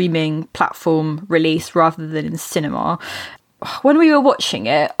streaming platform release rather than in cinema. When we were watching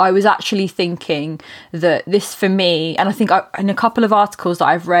it, I was actually thinking that this, for me, and I think in a couple of articles that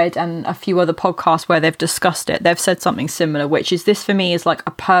I've read and a few other podcasts where they've discussed it, they've said something similar, which is this for me is like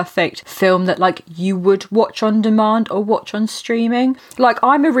a perfect film that like you would watch on demand or watch on streaming. Like,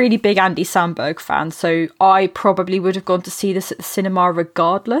 I'm a really big Andy Samberg fan, so I probably would have gone to see this at the cinema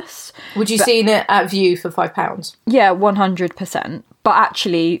regardless. Would you seen it at View for £5? Yeah, 100%. But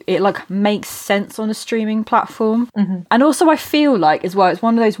actually, it like makes sense on a streaming platform. Mm-hmm. And also I feel like as well, it's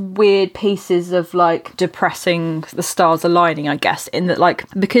one of those weird pieces of like depressing the stars aligning, I guess, in that like,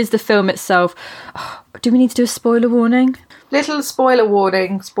 because the film itself, do we need to do a spoiler warning? Little spoiler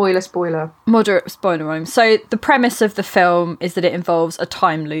warning. Spoiler. Moderate spoiler warning. So the premise of the film is that it involves a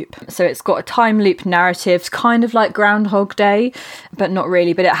time loop. So it's got a time loop narrative, kind of like Groundhog Day, but not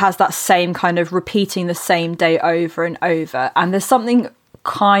really. But it has that same kind of repeating the same day over and over. And there's something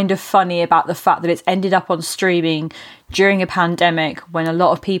kind of funny about the fact that it's ended up on streaming during a pandemic when a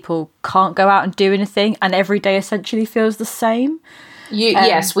lot of people can't go out and do anything, and every day essentially feels the same.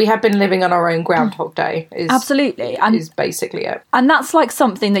 Yes, we have been living on our own Groundhog Day. Absolutely. Is basically it. And that's like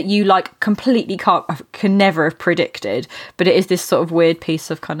something that you like completely can never have predicted, but it is this sort of weird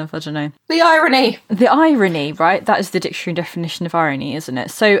piece of kind of, I don't know. The irony, right? That is the dictionary definition of irony, isn't it?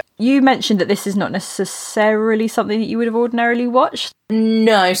 So you mentioned that this is not necessarily something that you would have ordinarily watched.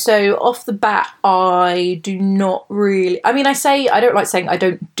 No, so off the bat, I do not really... I mean, I don't like saying I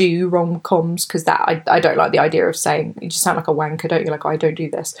don't do rom-coms, because that I don't like the idea of saying... You just sound like a wanker, don't you? Like, I don't do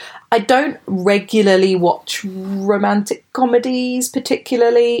this. I don't regularly watch romantic comedies,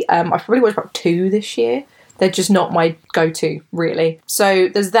 particularly. I've probably watched about 2 this year. They're just not my go-to, really. So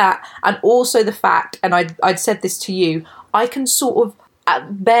there's that. And also the fact, and I'd said this to you, I can sort of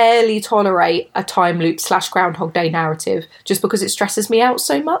barely tolerate a time loop / Groundhog Day narrative just because it stresses me out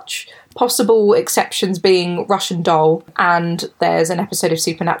so much. Possible exceptions being Russian Doll, and there's an episode of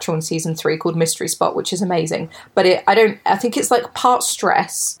Supernatural in season 3 called Mystery Spot, which is amazing. But I think it's like part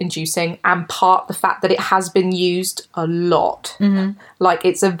stress inducing and part the fact that it has been used a lot. Mm-hmm. Like,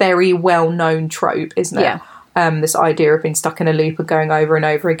 it's a very well-known trope, isn't it? Yeah. This idea of being stuck in a loop and going over and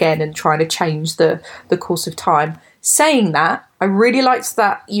over again and trying to change the course of time. Saying that, I really liked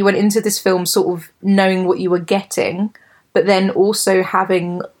that you went into this film sort of knowing what you were getting, but then also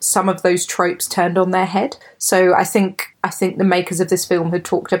having some of those tropes turned on their head. So I think the makers of this film had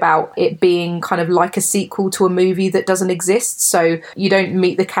talked about it being kind of like a sequel to a movie that doesn't exist. So you don't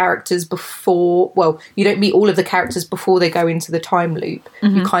meet the characters you don't meet all of the characters before they go into the time loop.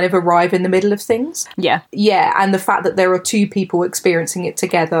 Mm-hmm. You kind of arrive in the middle of things. Yeah. Yeah, and the fact that there are 2 people experiencing it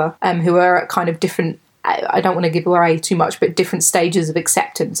together who are at kind of different... I don't want to give away too much, but different stages of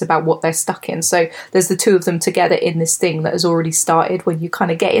acceptance about what they're stuck in. So there's the 2 of them together in this thing that has already started when you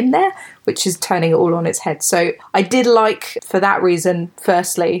kind of get in there, which is turning it all on its head. So I did like, for that reason,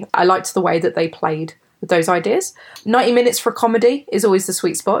 firstly, I liked the way that they played with those ideas. 90 minutes for a comedy is always the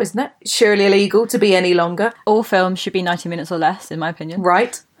sweet spot, isn't it? Surely illegal to be any longer. All films should be 90 minutes or less, in my opinion.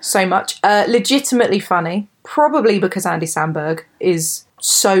 Right, so much. Legitimately funny, probably because Andy Samberg is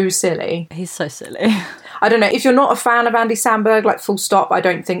so silly. He's so silly. I don't know, if you're not a fan of Andy Samberg, like full stop, I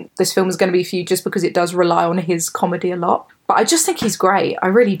don't think this film is going to be for you just because it does rely on his comedy a lot. But I just think he's great. I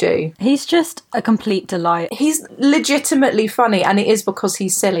really do. He's just a complete delight. He's legitimately funny, and it is because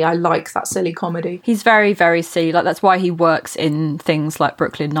he's silly. I like that silly comedy. He's very, very silly. Like, that's why he works in things like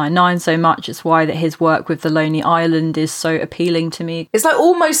Brooklyn Nine-Nine so much. It's why that his work with The Lonely Island is so appealing to me. It's like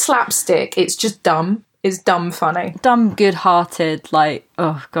almost slapstick. It's just dumb. It's dumb funny. Dumb, good-hearted, like,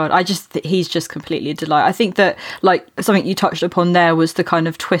 oh God, he's just completely a delight. I think that, like, something you touched upon there was the kind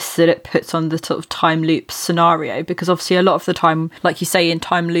of twist that it puts on the sort of time loop scenario, because obviously a lot of the time, like you say, in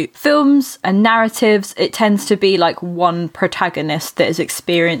time loop films and narratives, it tends to be like one protagonist that is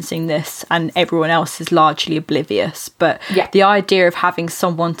experiencing this and everyone else is largely oblivious. But the idea of having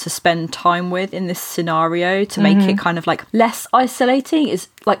someone to spend time with in this scenario to make it kind of like less isolating is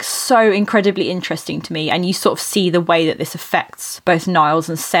like so incredibly interesting to me, and you sort of see the way that this affects both Niles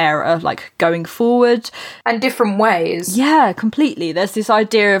and Sarah, like, going forward. And different ways. Yeah, completely. There's this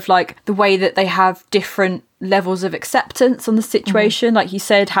idea of like the way that they have different levels of acceptance on the situation, like you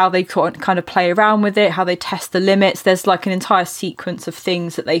said, how they kind of play around with it, how they test the limits. There's like an entire sequence of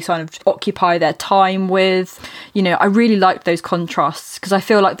things that they kind of occupy their time with. You know, I really like those contrasts, because I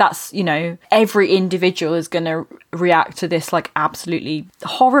feel like that's, you know, every individual is going to react to this like absolutely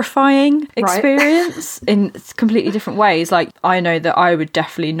horrifying experience in completely different ways. Like, I know that I would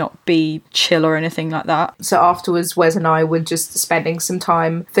definitely not be chill or anything like that. So afterwards, Wes and I were just spending some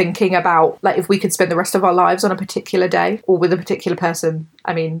time thinking about, like, if we could spend the rest of our lives on a particular day or with a particular person.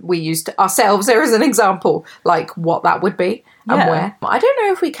 I mean, we used ourselves there as an example, like what that would be and where. I don't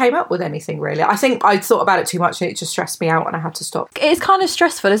know if we came up with anything really. I think I thought about it too much and it just stressed me out and I had to stop. It's kind of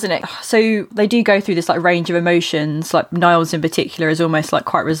stressful, isn't it? So they do go through this like range of emotions. Like Niles in particular is almost like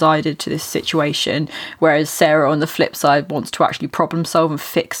quite resigned to this situation, whereas Sarah on the flip side wants to actually problem solve and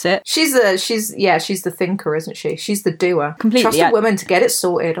fix it. She's the thinker, isn't she? She's the doer. Completely. Trust a woman to get it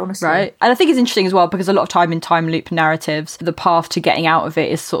sorted, honestly. Right. And I think it's interesting as well, because a lot of time in time loop narratives, the path to getting out of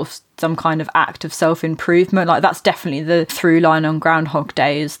it is sort of some kind of act of self-improvement. Like, that's definitely the through line on Groundhog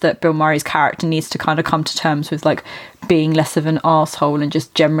Day, is that Bill Murray's character needs to kind of come to terms with like being less of an arsehole and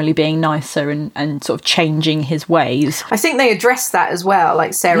just generally being nicer and sort of changing his ways. I think they address that as well.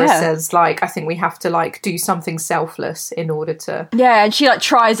 Like Sarah says, like, I think we have to like do something selfless in order to... Yeah, and she like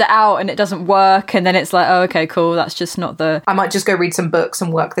tries it out and it doesn't work, and then it's like, oh, okay, cool, that's just not the... I might just go read some books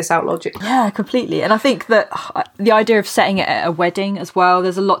and work this out logically. Yeah, completely. And I think that the idea of setting it at a wedding as well,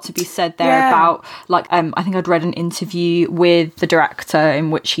 there's a lot to be said there about, like, I think I'd read an interview with the director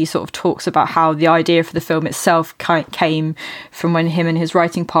in which he sort of talks about how the idea for the film itself came from when him and his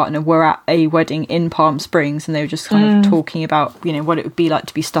writing partner were at a wedding in Palm Springs, and they were just kind of talking about, you know, what it would be like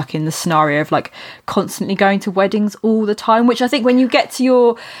to be stuck in the scenario of like constantly going to weddings all the time, which I think when you get to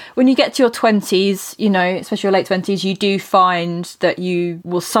your 20s, you know, especially your late 20s, you do find that you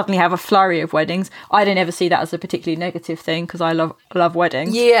will suddenly have a flurry of weddings. I don't ever see that as a particularly negative thing, because I love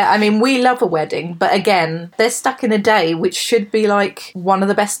weddings. Yeah, I mean, we love a wedding, but again, they're stuck in a day which should be like one of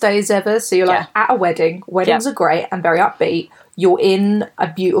the best days ever. So you're like at a wedding. Weddings are great and very upbeat. You're in a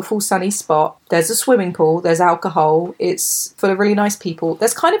beautiful sunny spot. There's a swimming pool. There's alcohol. It's full of really nice people.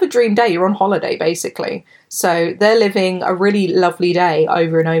 There's kind of a dream day. You're on holiday, basically. So they're living a really lovely day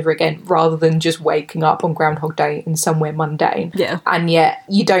over and over again, rather than just waking up on Groundhog Day in somewhere mundane. Yeah. And yet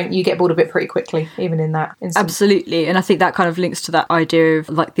you get bored of it pretty quickly, even in that instance. Absolutely. And I think that kind of links to that idea of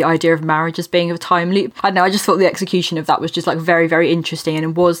like the idea of marriage as being a time loop. I don't know, I just thought the execution of that was just like very, very interesting, and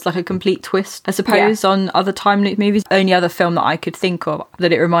it was like a complete twist, I suppose, on other time loop movies. The only other film that I could think of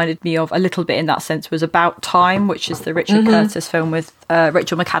that it reminded me of a little bit in that sense was About Time, which is the Richard Curtis film with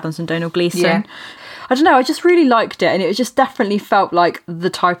Rachel McAdams and Donald Gleeson. Yeah. I don't know, I just really liked it, and it just definitely felt like the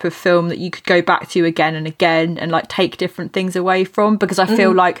type of film that you could go back to again and again and like take different things away from, because I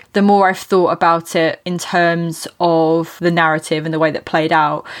feel like the more I've thought about it in terms of the narrative and the way that played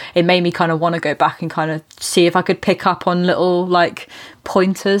out, it made me kind of want to go back and kind of see if I could pick up on little like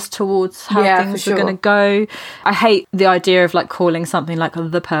pointers towards how things are going to go. I hate the idea of like calling something like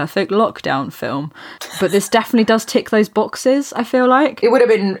the perfect lockdown film, but this definitely does tick those boxes, I feel like. It would have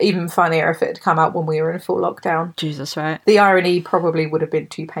been even funnier if it had come out when we were in full lockdown. Jesus, right. The irony probably would have been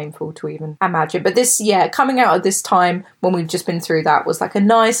too painful to even imagine. But this, coming out at this time when we've just been through that was like a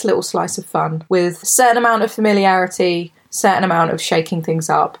nice little slice of fun with a certain amount of familiarity, certain amount of shaking things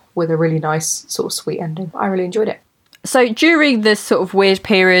up with a really nice sort of sweet ending. I really enjoyed it. So during this sort of weird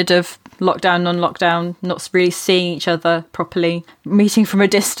period of lockdown, non-lockdown, not really seeing each other properly, meeting from a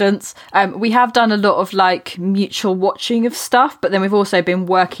distance, we have done a lot of like mutual watching of stuff, but then we've also been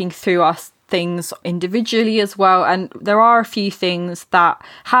working through things individually as well, and there are a few things that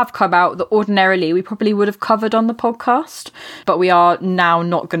have come out that ordinarily we probably would have covered on the podcast, but we are now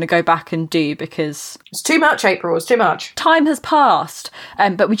not going to go back and do because it's too much, April. It's too much. Time has passed,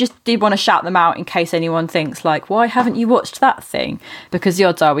 but we just did want to shout them out in case anyone thinks like, why haven't you watched that thing? Because the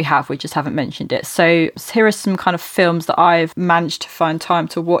odds are we have, we just haven't mentioned it. So here are some kind of films that I've managed to find time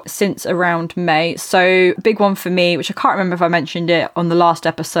to watch since around May. So big one for me, which I can't remember if I mentioned it on the last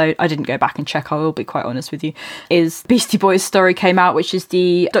episode, I didn't go back and check, I will be quite honest with you, is Beastie Boys Story came out, which is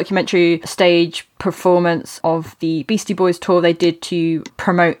the documentary stage performance of the Beastie Boys tour they did to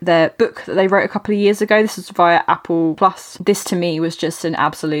promote their book that they wrote a couple of years ago. This was via Apple Plus. This to me was just an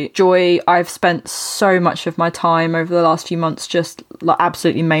absolute joy. I've spent so much of my time over the last few months just like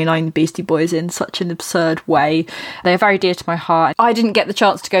absolutely mainlining the Beastie Boys in such an absurd way. They are very dear to my heart. I didn't get the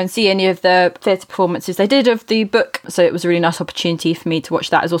chance to go and see any of the theatre performances they did of the book, so it was a really nice opportunity for me to watch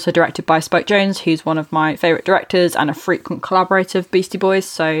that. It's also directed by Spike Jonze, who's one of my favourite directors and a frequent collaborator of Beastie Boys,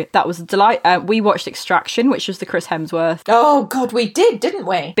 so that was a delight. We watched Extraction, which was the Chris Hemsworth. Oh God, we did, didn't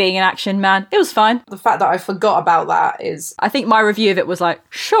we? Being an action man. It was fine. The fact that I forgot about that is... I think my review of it was like,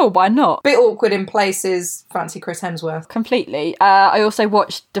 sure, why not? Bit awkward in places, fancy Chris Hemsworth. Completely. I also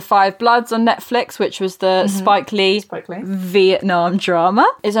watched Da 5 Bloods on Netflix, which was the Spike Lee Vietnam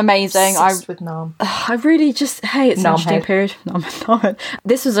drama. It's amazing. Obsessed with Nam. I really just, hey, it's an interesting period. Nam.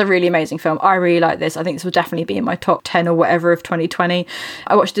 This was a really amazing film. I really like this. I think this will definitely be in my top 10 or whatever of 2020.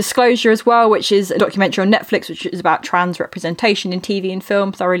 I watched Disclosure as well, which is a documentary on Netflix, which is about trans representation in TV and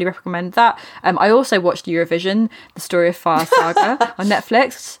film, so I really recommend that. I also watched Eurovision, The Story of Fire Saga on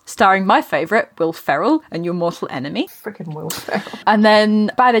Netflix, starring my favourite, Will Ferrell, and your mortal enemy. Freaking Will Ferrell. And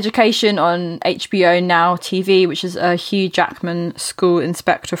then Bad Education on HBO Now TV, which is a Hugh Jackman school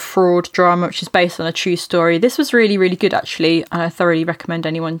inspector fraud drama, which is based on a true story. This was really, really good, actually, and I thoroughly recommend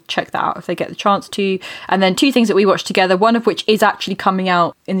anyone check that out if they get the chance to. And then two things that we watched together, one of which is actually coming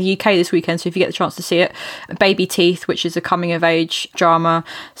out in the UK this weekend, so if you get the chance to see it, Baby Teeth, which is a coming-of-age drama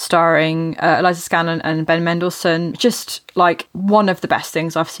starring Eliza Scanlon and Ben Mendelsohn. Just, like, one of the best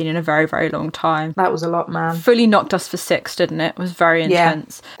things I've seen in a very, very long time. That was a lot, man. Fully knocked us for six, didn't it? It was very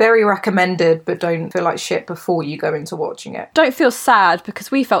intense. Yeah. Very recommended, but don't feel like shit before you go into watching it. Don't feel sad,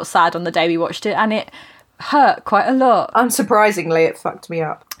 because we felt sad on the day we watched it, and it hurt quite a lot. Unsurprisingly, it fucked me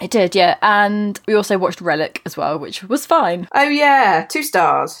up. It did, yeah. And we also watched Relic as well, which was fine. Oh, yeah. 2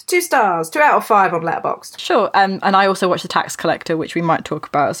 stars. 2 stars. 2 out of 5 on Letterboxd. Sure. And I also watched The Tax Collector, which we might talk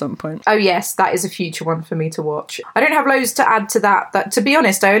about at some point. Oh, yes. That is a future one for me to watch. I don't have loads to add to that. That, to be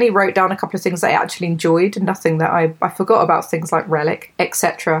honest, I only wrote down a couple of things that I actually enjoyed, and nothing that I forgot about, things like Relic,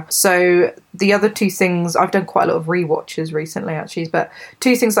 etc. So the other 2 things, I've done quite a lot of rewatches recently, actually, but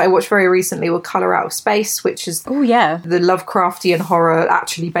 2 things that I watched very recently were Colour Out of Space, which is the Lovecraftian horror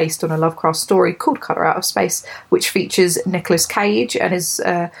actually based on a Lovecraft story called Colour Out of Space, which features Nicolas Cage and is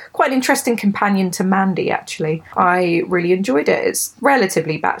quite an interesting companion to Mandy, actually. I really enjoyed it. It's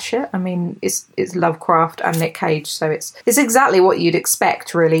relatively batshit. I mean, it's Lovecraft and Nick Cage, so it's exactly what you'd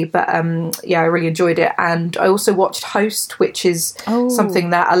expect, really. But yeah, I really enjoyed it. And I also watched Host, which is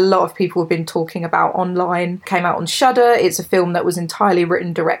something that a lot of people have been talking about online. Came out on Shudder. It's a film that was entirely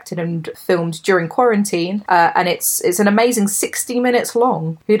written, directed and filmed during quarantine, and it's an amazing 60 minutes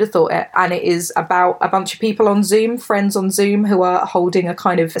long. Who'd have thought it? And it is about a bunch of people on Zoom, friends on Zoom, who are holding a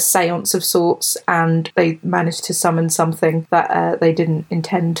kind of a seance of sorts, and they manage to summon something that they didn't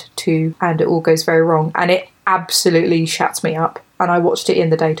intend to, and it all goes very wrong. And it absolutely shuts me up. And I watched it in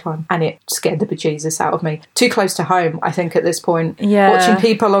the daytime, and it scared the bejesus out of me. Too close to home, I think, at this point. Yeah. Watching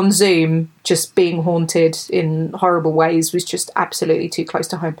people on Zoom just being haunted in horrible ways was just absolutely too close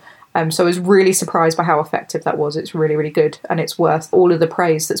to home. So I was really surprised by how effective that was. It's really, really good, and it's worth all of the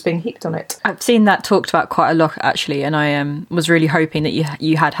praise that's being heaped on it. I've seen that talked about quite a lot, actually, and I was really hoping that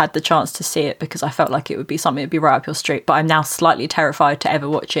you had the chance to see it, because I felt like it would be something that would be right up your street, but I'm now slightly terrified to ever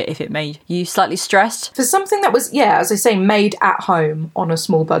watch it if it made you slightly stressed. For something that was, as I say, made at home on a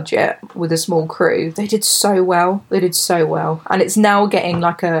small budget with a small crew, they did so well. They did so well. And it's now getting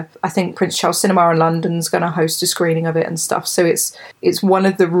like I think Prince Charles Cinema in London's going to host a screening of it and stuff, so it's one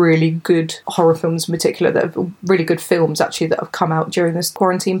of the really good horror films in particular, that have really good films actually that have come out during this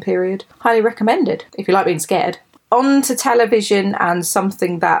quarantine period. Highly recommended if you like being scared. On to television, and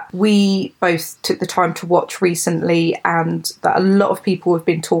something that we both took the time to watch recently and that a lot of people have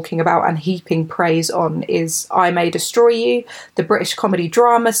been talking about and heaping praise on is I May Destroy You, the British comedy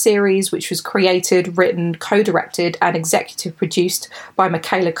drama series, which was created, written, co-directed and executive produced by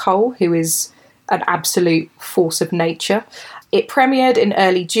Michaela Cole, who is an absolute force of nature. It premiered in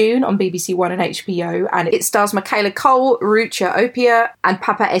early June on BBC One and HBO, and it stars Michaela Cole, Rucha Opia, and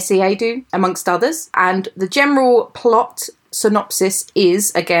Papa Essiedu, amongst others. And the general plot synopsis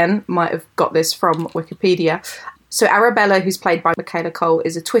is, again, might have got this from Wikipedia. So Arabella, who's played by Michaela Cole,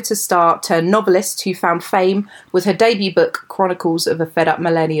 is a Twitter star turned novelist who found fame with her debut book, Chronicles of a Fed-Up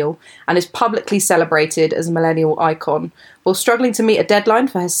Millennial, and is publicly celebrated as a millennial icon. While struggling to meet a deadline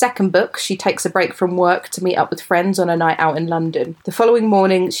for her second book, she takes a break from work to meet up with friends on a night out in London. The following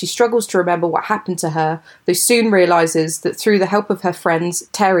morning, she struggles to remember what happened to her, though soon realises that through the help of her friends,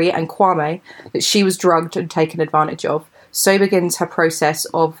 Terry and Kwame, that she was drugged and taken advantage of. So begins her process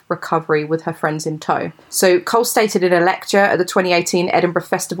of recovery with her friends in tow. So Cole stated in a lecture at the 2018 Edinburgh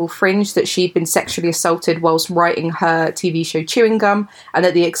Festival Fringe that she'd been sexually assaulted whilst writing her TV show Chewing Gum, and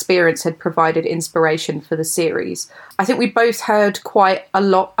that the experience had provided inspiration for the series. I think we both heard quite a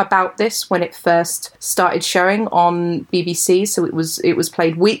lot about this when it first started showing on BBC, so it was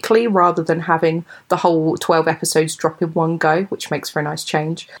played weekly rather than having the whole 12 episodes drop in one go, which makes for a nice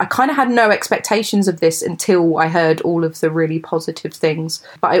change. I kind of had no expectations of this until I heard all of the really positive things,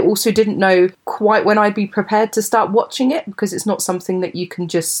 but I also didn't know quite when I'd be prepared to start watching it, because it's not something that you can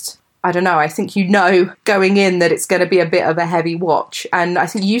just, I don't know, I think you know going in that it's going to be a bit of a heavy watch. And I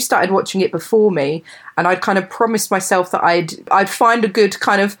think you started watching it before me, and I'd kind of promised myself that I'd find a good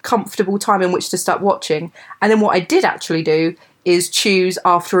kind of comfortable time in which to start watching. And then what I did actually do is choose,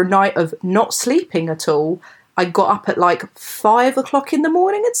 after a night of not sleeping at all, I got up at like 5 o'clock in the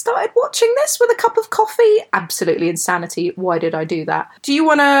morning and started watching this with a cup of coffee. Absolutely insanity. Why did I do that? Do you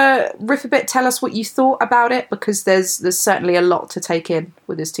want to riff a bit, tell us what you thought about it? Because there's certainly a lot to take in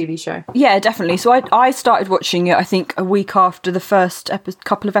with this TV show. Yeah, definitely. So I started watching it, I think, a week after the first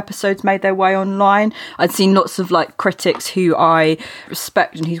couple of episodes made their way online. I'd seen lots of like critics who I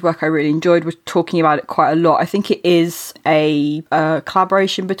respect and whose work I really enjoyed were talking about it quite a lot. I think it is a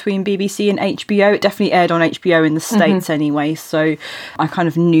collaboration between BBC and HBO. It definitely aired on HBO in the States anyway, so I kind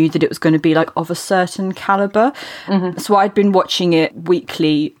of knew that it was going to be like of a certain calibre. So I'd been watching it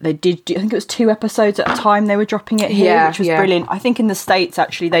weekly. They did, I think it was 2 episodes at a time they were dropping it here, which was brilliant. I think in the States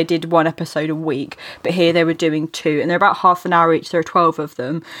actually they did 1 episode a week, but here they were doing 2, and they're about half an hour each. There are 12 of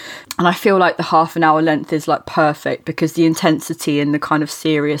them, and I feel like the half an hour length is like perfect, because the intensity and the kind of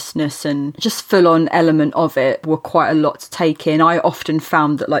seriousness and just full on element of it were quite a lot to take in. I often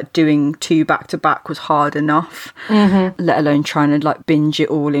found that like doing 2 back to back was hard enough, let alone trying to like binge it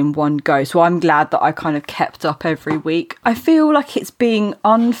all in one go. So I'm glad that I kind of kept up every week. I feel like it's being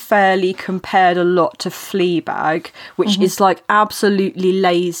unfairly compared a lot to Fleabag, which is like absolutely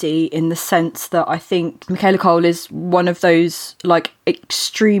lazy, in the sense that I think Michaela Cole is one of those like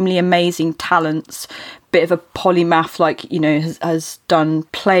extremely amazing talents, bit of a polymath, like, you know, has done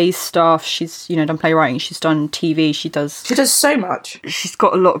play stuff, she's, you know, done playwriting, she's done TV, she does so much. She's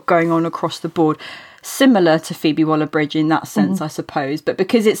got a lot going on across the board. Similar to Phoebe Waller-Bridge in that sense, I suppose, but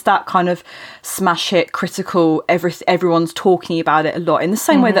because it's that kind of smash hit, critical, everyone's talking about it a lot, in the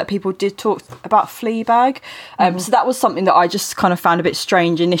same way that people did talk about Fleabag. So that was something that I just kind of found a bit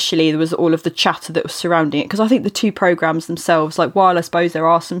strange initially. There was all of the chatter that was surrounding it, because I think the 2 programmes themselves, like, while I suppose there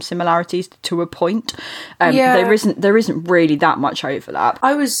are some similarities to a point, there isn't really that much overlap.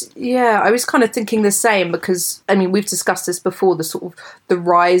 I was kind of thinking the same, because I mean, we've discussed this before, the sort of the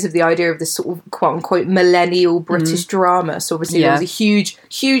rise of the idea of this sort of quote unquote millennial British drama. So obviously there was a huge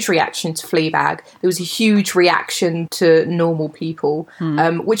reaction to Fleabag. There was a huge reaction to Normal People,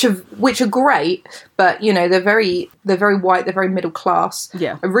 which are great, but you know, they're very white, they're very middle class.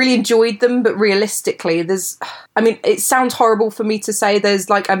 I really enjoyed them, but realistically, it sounds horrible for me to say there's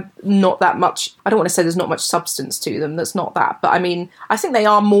like not that much. I don't want to say there's not much substance to them. That's not that, but I mean, I think they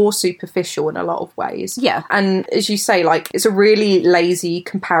are more superficial in a lot of ways. And as you say, like, it's a really lazy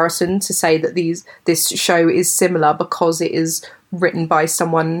comparison to say that this show is similar, because it is written by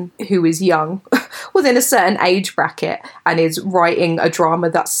someone who is young within a certain age bracket and is writing a drama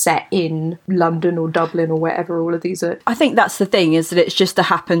that's set in London or Dublin or wherever all of these are. I think that's the thing, is that it's just that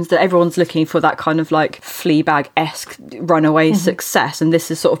happens that everyone's looking for that kind of like Fleabag-esque runaway success, and this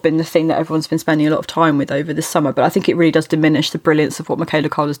has sort of been the thing that everyone's been spending a lot of time with over this summer. But I think it really does diminish the brilliance of what Michaela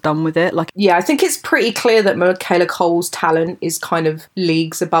Cole has done with it. I think it's pretty clear that Michaela Cole's talent is kind of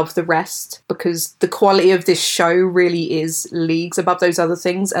leagues above the rest, because the quality of this show really is leagues above those other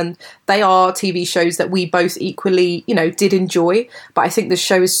things, and they are TV shows that we both equally, you know, did enjoy. But I think the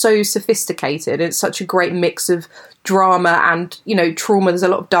show is so sophisticated, it's such a great mix of drama and, you know, trauma. There's a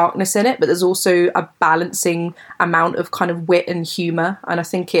lot of darkness in it, but there's also a balancing amount of kind of wit and humour. And I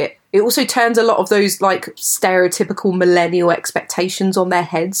think it also turns a lot of those like stereotypical millennial expectations on their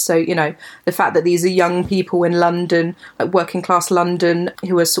heads. So, you know, the fact that these are young people in London, like working class London,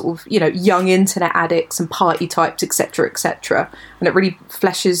 who are sort of, you know, young internet addicts and party types, etc., etc. And it really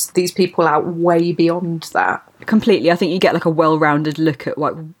fleshes these people out way beyond that. Completely. I think you get like a well-rounded look at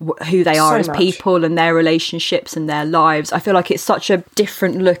like who they are as people and their relationships and their lives. I feel like it's such a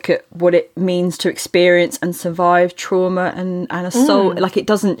different look at what it means to experience and survive trauma and assault. Like, it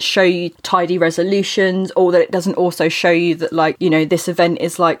doesn't show you tidy resolutions, or that it doesn't also show you that, like, you know, this event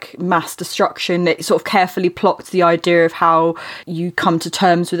is like mass destruction. It sort of carefully plots the idea of how you come to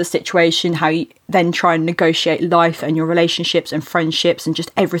terms with a situation, how you then try and negotiate life and your relationships and friendships and just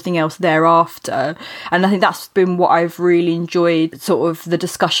everything else thereafter. And I think that's been what I've really enjoyed, sort of the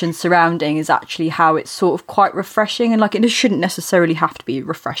discussion surrounding, is actually how it's sort of quite refreshing. And like, it shouldn't necessarily have to be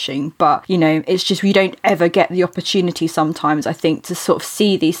refreshing, but, you know, it's just, we don't ever get the opportunity sometimes, I think, to sort of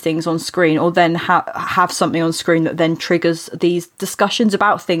see these things on screen, or then have something on screen that then triggers these discussions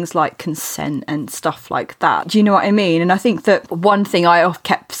about things like consent and stuff like that. Do you know what I mean? And I think that one thing I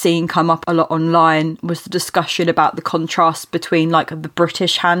kept seeing come up a lot online was the discussion about the contrast between like the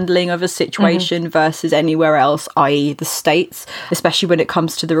British handling of a situation versus anywhere else, i.e. the States, especially when it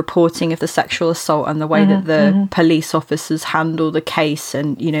comes to the reporting of the sexual assault and the way that the police officers handle the case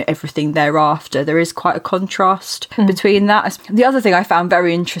and, you know, everything thereafter. There is quite a contrast between that. The other thing I found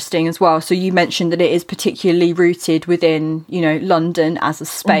very interesting as well, so you mentioned that it is particularly rooted within, you know, London as a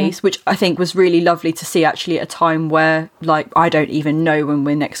space, which I think was really lovely to see actually at a time where, like, I don't even know when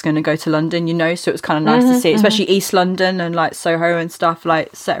we're next going to go to London, you know, so it was kind of nice to see, especially East London and like Soho and stuff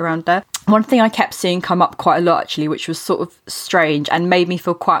like set around there. One thing I kept seeing come up quite a lot actually, which was sort of strange and made me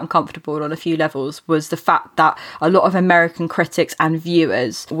feel quite uncomfortable on a few levels, was the fact that a lot of American critics and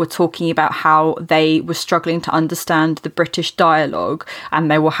viewers were talking about how they were struggling to understand the British dialogue and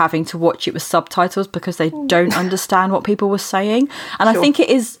they were having to watch it with subtitles because they don't understand what people were saying. And I think it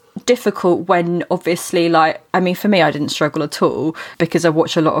is difficult when, obviously, like, I mean, for me, I didn't struggle at all because I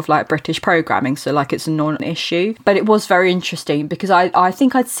watch a lot of like British programming, so like it's a non-issue. But it was very interesting because I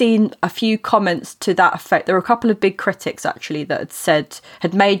think I'd seen a few comments to that effect. There were a couple of big critics actually that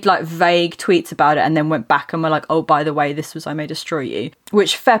had made like vague tweets about it and then went back and were like, oh, by the way, this was I May Destroy You,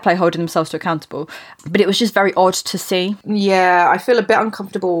 which, fair play, holding themselves to accountable. But it was just very odd to see. Yeah, I feel a bit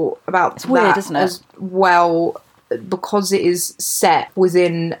uncomfortable about it's weird, isn't it? As well, because it is set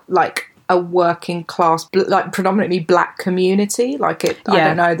within like a working class, like predominantly black community. Like it, I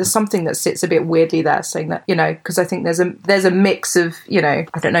don't know, there's something that sits a bit weirdly there, saying that, you know, because I think there's a mix of, you know,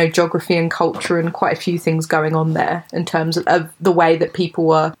 I don't know, geography and culture and quite a few things going on there in terms of the way that people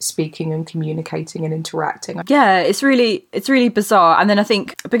were speaking and communicating and interacting. Yeah, it's really bizarre. And then I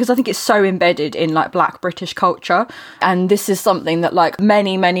think it's so embedded in like black British culture, and this is something that like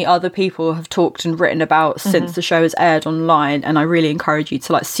many other people have talked and written about since the show has aired online, and I really encourage you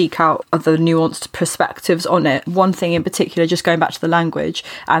to like seek out other nuanced perspectives on it. One thing in particular, just going back to the language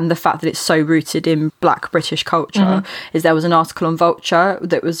and the fact that it's so rooted in black British culture, is there was an article on Vulture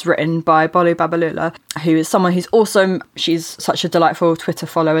that was written by Bolu Babalula, who is someone who's awesome. She's such a delightful Twitter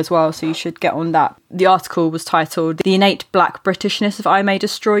follow as well, so you should get on that. The article was titled The Innate Black Britishness of I May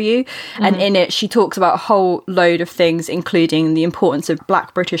Destroy You, and in it she talks about a whole load of things, including the importance of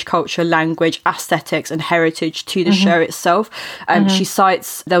black British culture, language, aesthetics and heritage to the show itself. She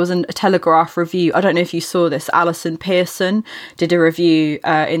cites, there was a Telegraph review, I don't know if you saw this, Alison Pearson did a review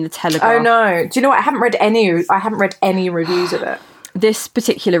in the Telegraph. Oh no, do you know what, I haven't read any reviews of it. This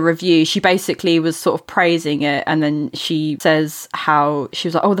particular review, she basically was sort of praising it, and then she says how she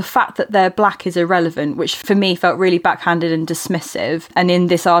was like, oh, the fact that they're black is irrelevant, which for me felt really backhanded and dismissive. And in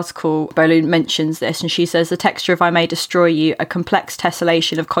this article, Bolu mentions this, and she says, the texture of I May Destroy You, a complex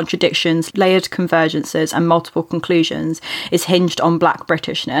tessellation of contradictions, layered convergences and multiple conclusions, is hinged on black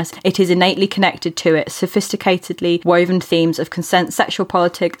Britishness. It is innately connected to it, sophisticatedly woven themes of consent, sexual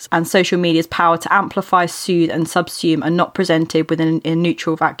politics and social media's power to amplify, soothe and subsume are not presented within a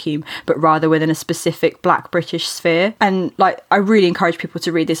neutral vacuum, but rather within a specific black British sphere. And like, I really encourage people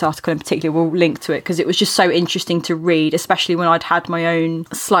to read this article in particular. We'll link to it because it was just so interesting to read, especially when I'd had my own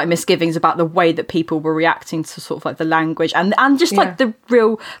slight misgivings about the way that people were reacting to sort of like the language and just like the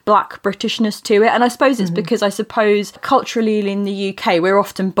real black Britishness to it. And I suppose it's because I suppose culturally in the UK we're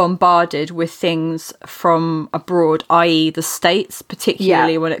often bombarded with things from abroad, i.e. the States,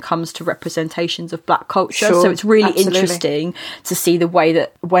 particularly when it comes to representations of black culture. So it's really interesting to see the way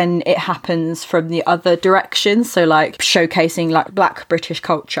that when it happens from the other direction, so like showcasing like Black British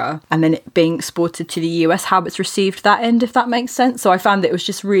culture and then it being exported to the US, how it's received that end, if that makes sense. So I found that it was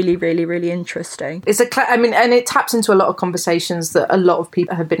just really, really, really interesting. It's and it taps into a lot of conversations that a lot of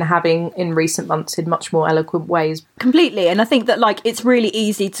people have been having in recent months in much more eloquent ways. Completely. And I think that like it's really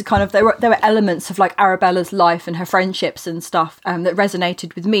easy to kind of, there were elements of like Arabella's life and her friendships and stuff that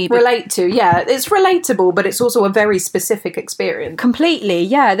resonated with me. Relate to, yeah. It's relatable, but it's also a very specific experience. Completely,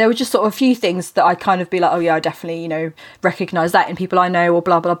 yeah. There were just sort of a few things that I'd kind of be like, oh yeah, I definitely, you know, recognise that in people I know or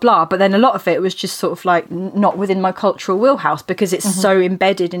blah, blah, blah. But then a lot of it was just sort of like not within my cultural wheelhouse because it's so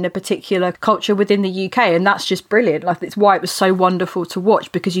embedded in a particular culture within the UK. And that's just brilliant. Like, it's why it was so wonderful to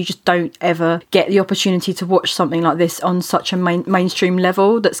watch, because you just don't ever get the opportunity to watch something like this on such a mainstream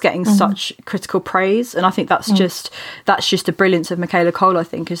level that's getting such critical praise. And I think that's just the brilliance of Michaela Coel, I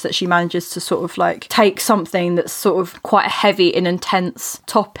think, is that she manages to sort of like take something that's sort of quite a heavy and intense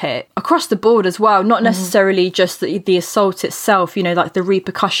topic across the board as well, not necessarily just the assault itself, you know, like the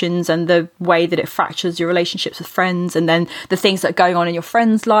repercussions and the way that it fractures your relationships with friends, and then the things that are going on in your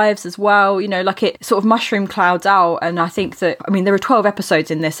friends' lives as well, you know, like it sort of mushroom clouds out. And I think that, I mean, there were 12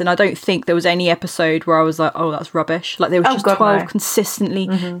 episodes in this, and I don't think there was any episode where I was like, oh, that's rubbish. Like, there was just 12 consistently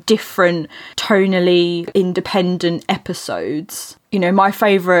different, tonally independent episodes. You know, my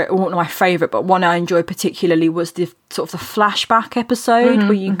favourite, or not my favourite, but one I enjoyed particularly was the sort of the flashback episode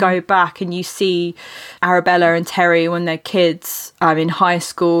where you go back and you see Arabella and Terry when they're kids in high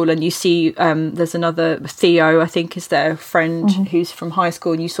school, and you see there's another Theo, I think, is their friend who's from high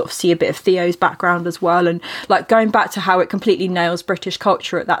school, and you sort of see a bit of Theo's background as well. And like going back to how it completely nails British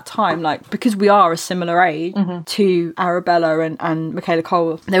culture at that time, like because we are a similar age to Arabella and Michaela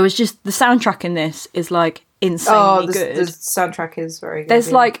Coel, there was just the soundtrack in this is like insanely good. The soundtrack is very good.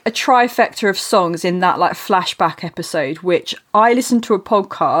 There's like a trifecta of songs in that like flashback episode, which I listened to a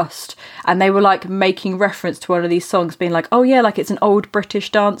podcast and they were like making reference to one of these songs being like, oh yeah, like it's an old British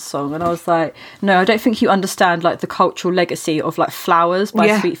dance song. And I was like, no, I don't think you understand like the cultural legacy of like Flowers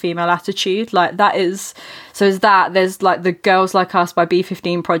by Sweet Female Attitude. Like that is, so is that, there's like the Girls Like Us by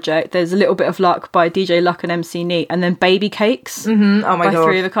B15 Project, there's A Little Bit of Luck by DJ Luck and MC Neat, and then Baby Cakes oh my by God.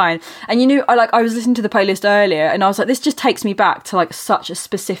 Three of a Kind. And you know, I was listening to the playlist earlier and I was like, this just takes me back to like such a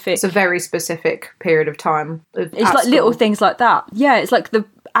specific, it's a very specific period of time. It's like school. Little things like that. Yeah, it's like the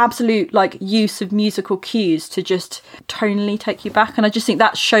absolute like use of musical cues to just tonally take you back, and I just think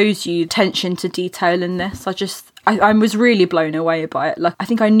that shows you attention to detail in this. I was really blown away by it. Like, I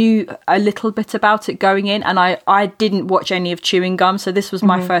think I knew a little bit about it going in, and I didn't watch any of Chewing Gum, so this was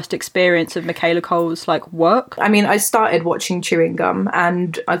my first experience of Michaela Coel's like work. I mean, I started watching Chewing Gum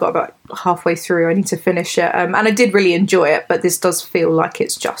and I got about halfway through. I need to finish it, and I did really enjoy it, but this does feel like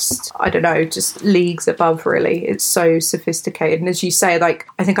it's just, I don't know, just leagues above, really. It's so sophisticated, and as you say, like,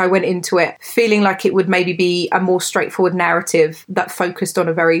 I think I went into it feeling like it would maybe be a more straightforward narrative that focused on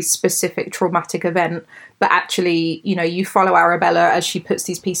a very specific traumatic event. But actually, you know, you follow Arabella as she puts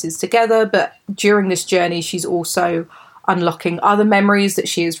these pieces together. But during this journey, she's also unlocking other memories that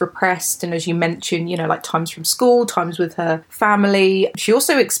she has repressed. And as you mentioned, you know, like times from school, times with her family. She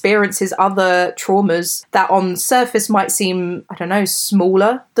also experiences other traumas that on surface might seem, I don't know,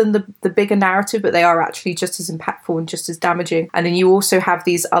 smaller than the bigger narrative, but they are actually just as impactful and just as damaging. And then you also have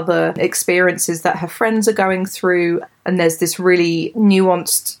these other experiences that her friends are going through. And there's this really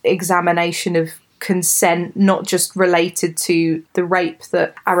nuanced examination of consent, not just related to the rape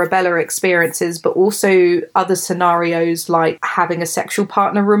that Arabella experiences, but also other scenarios like having a sexual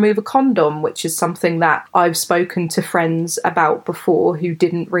partner remove a condom, which is something that I've spoken to friends about before who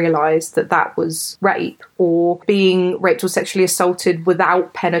didn't realise that that was rape, or being raped or sexually assaulted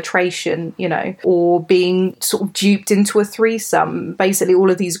without penetration, you know, or being sort of duped into a threesome. Basically all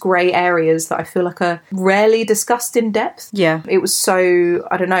of these grey areas that I feel like are rarely discussed in depth. Yeah. It was so,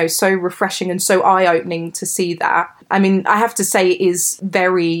 I don't know, so refreshing and so eye-opening to see that. I mean, I have to say it is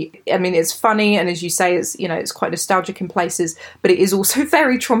very, I mean, it's funny, and as you say, it's, you know, it's quite nostalgic in places, but it is also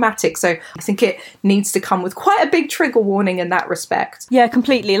very traumatic. So I think it needs to come with quite a big trigger warning in that respect. Yeah,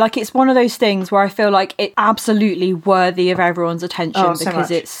 completely. Like, it's one of those things where I feel like it's absolutely worthy of everyone's attention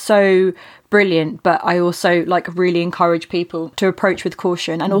because it's so brilliant, but I also like really encourage people to approach with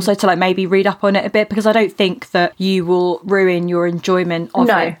caution, and also to like maybe read up on it a bit, because I don't think that you will ruin your enjoyment of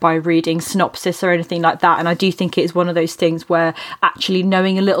it by reading synopsis or anything like that. And I do think it is one one of those things where actually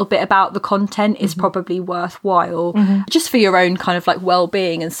knowing a little bit about the content is probably worthwhile, just for your own kind of like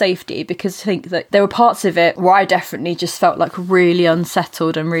well-being and safety, because I think that there were parts of it where I definitely just felt like really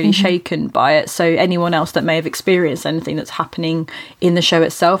unsettled and really shaken by it. So anyone else that may have experienced anything that's happening in the show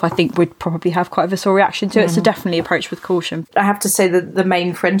itself, I think would probably have quite a visceral reaction to it. So definitely approach with caution. I have to say that the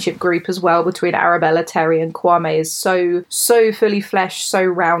main friendship group as well between Arabella, Terry and Kwame is so fully fleshed, so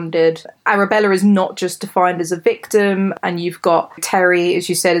rounded. Arabella is not just defined as a victim, and you've got Terry, as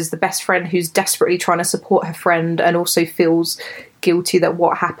you said, as the best friend who's desperately trying to support her friend and also feels guilty that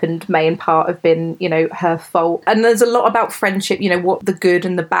what happened may in part have been, you know, her fault. And there's a lot about friendship, you know, what the good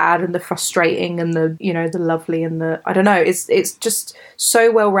and the bad and the frustrating and the, you know, the lovely and the, I don't know, it's just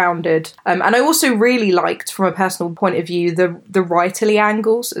so well rounded. And I also really liked, from a personal point of view, the writerly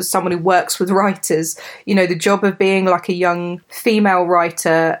angles. As someone who works with writers, you know, the job of being like a young female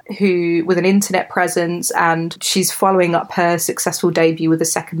writer who, with an internet presence, and she's following up her successful debut with a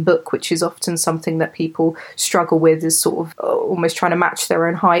second book, which is often something that people struggle with, is sort of almost trying to match their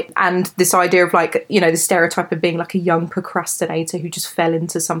own height. And this idea of like, you know, the stereotype of being like a young procrastinator who just fell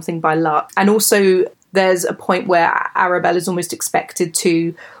into something by luck. And also there's a point where Arabella is almost expected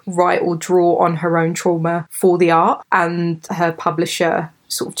to write or draw on her own trauma for the art, and her publisher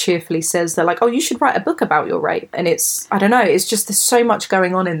sort of cheerfully says, they're like, oh, you should write a book about your rape. And it's, I don't know, it's just, there's so much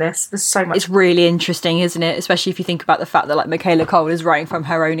going on in this. There's so much. It's really interesting, isn't it? Especially if you think about the fact that like Michaela Cole is writing from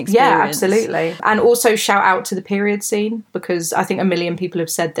her own experience. Yeah, absolutely. And also shout out to the period scene, because I think a million people have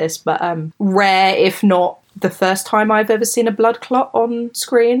said this, but rare, if not the first time I've ever seen a blood clot on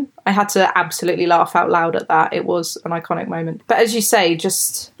screen. I had to absolutely laugh out loud at that. It was an iconic moment. But as you say,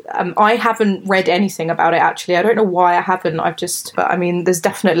 just I haven't read anything about it, actually. I don't know why I haven't. But I mean, there's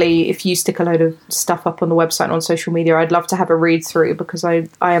definitely, if you stick a load of stuff up on the website and on social media, I'd love to have a read through, because I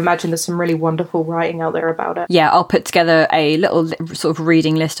imagine there's some really wonderful writing out there about it. Yeah, I'll put together a little sort of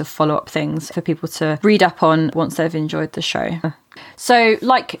reading list of follow-up things for people to read up on once they've enjoyed the show. So,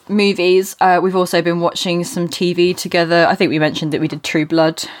 like movies, we've also been watching some TV together. I think we mentioned that we did True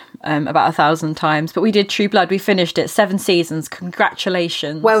Blood about 1,000 times, but we did True Blood. We finished it, 7 seasons.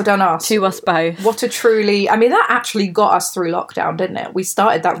 Congratulations. Well done us. To us both. What a truly, I mean, that actually got us through lockdown, didn't it? We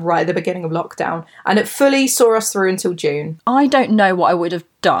started that right at the beginning of lockdown, and it fully saw us through until June. I don't know what I would have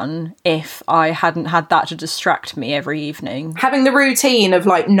done if I hadn't had that to distract me every evening. Having the routine of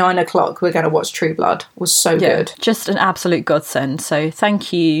like 9 o'clock, we're going to watch True Blood was so good. Just an absolute godsend. So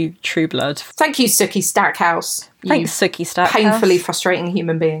thank you, True Blood. Thank you, Sookie Stackhouse. Thanks, Sookie Stackhouse. Painfully frustrating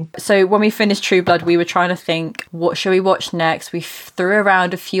human being. So when we finished True Blood, we were trying to think, what shall we watch next? We threw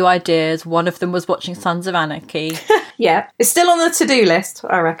around a few ideas. One of them was watching Sons of Anarchy. Yeah, it's still on the to-do list,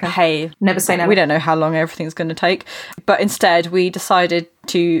 I reckon. Hey, never say never. We don't know how long everything's going to take. But instead, we decided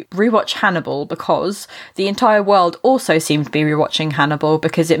to rewatch Hannibal, because the entire world also seemed to be rewatching Hannibal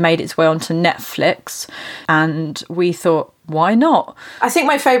because it made its way onto Netflix. And we thought, why not? I think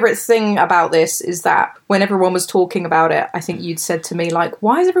my favourite thing about this is that when everyone was talking about it, I think you'd said to me, like,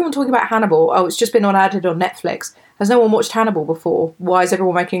 why is everyone talking about Hannibal? Oh, it's just been added on Netflix. Has no one watched Hannibal before? Why is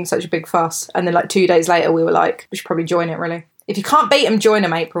everyone making such a big fuss? And then like 2 days later, we were like, we should probably join it, really. If you can't beat them, join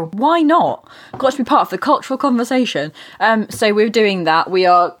them, April. Why not? Got to be part of the cultural conversation. So we're doing that. We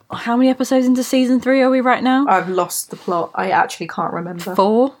are, how many episodes into season 3 are we right now? I've lost the plot. I actually can't remember.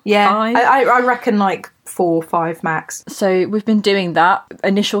 4? Yeah. 5? I reckon like 4, 5 max. So we've been doing that.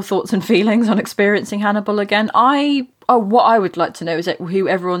 Initial thoughts and feelings on experiencing Hannibal again. What I would like to know is who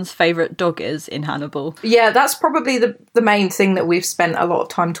everyone's favourite dog is in Hannibal. Yeah, that's probably the main thing that we've spent a lot of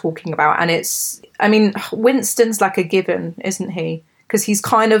time talking about. And it's, I mean, Winston's like a given, isn't he? Because he's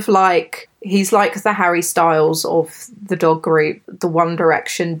kind of like, he's like the Harry Styles of the dog group, the One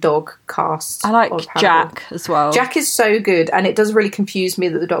Direction dog cast. I like Jack as well. Jack is so good, and it does really confuse me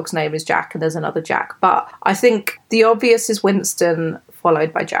that the dog's name is Jack and there's another Jack. But I think the obvious is Winston,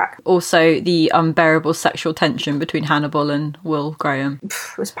 followed by Jack. Also, the unbearable sexual tension between Hannibal and Will Graham.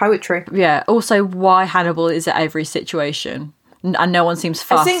 It's poetry. Yeah. Also, why Hannibal is at every situation. And no one seems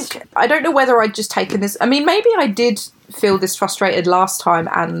fussed. I don't know whether I'd just taken this. I mean, maybe I did feel this frustrated last time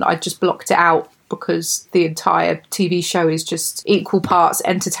and I just blocked it out because the entire TV show is just equal parts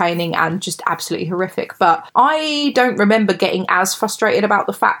entertaining and just absolutely horrific. But I don't remember getting as frustrated about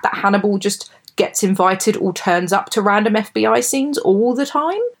the fact that Hannibal just gets invited or turns up to random FBI scenes all the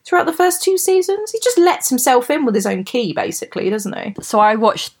time throughout the first 2 seasons. He just lets himself in with his own key, basically, doesn't he? So I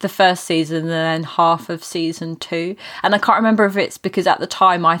watched the first season and then half of season 2, and I can't remember if it's because at the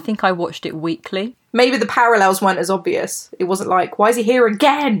time I think I watched it weekly. Maybe the parallels weren't as obvious. It wasn't like, why is he here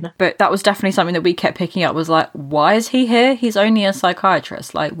again? But that was definitely something that we kept picking up was like, why is he here? He's only a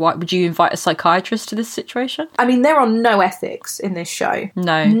psychiatrist. Like, why would you invite a psychiatrist to this situation? I mean, there are no ethics in this show.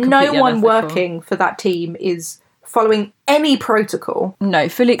 No. No one unethical. working for that team is following any protocol. No,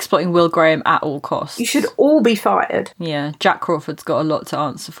 fully exploiting Will Graham at all costs. You should all be fired. Yeah, Jack Crawford's got a lot to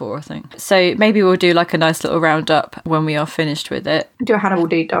answer for, I think. So maybe we'll do like a nice little roundup when we are finished with it. Do a Hannibal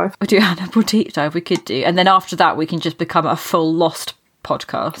deep dive. We'll do a Hannibal deep dive, we could do. And then after that, we can just become a full Lost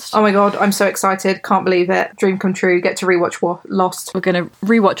podcast. Oh my god, I'm so excited. Can't believe it. Dream come true. Get to rewatch Lost. We're going to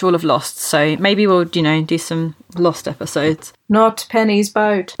rewatch all of Lost, so maybe we'll, do some Lost episodes. Not Penny's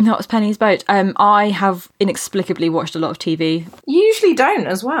boat. Not Penny's boat. I have inexplicably watched a lot of TV. You usually don't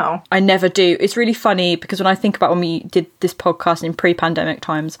as well. I never do. It's really funny because when I think about when we did this podcast in pre-pandemic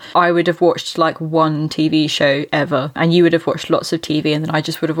times, I would have watched like one TV show ever, and you would have watched lots of TV, and then I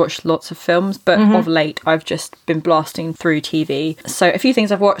just would have watched lots of films. But of late, I've just been blasting through TV. So a few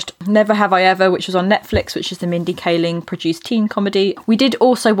things I've watched. Never Have I Ever, which was on Netflix, which is the Mindy Kaling produced teen comedy. We did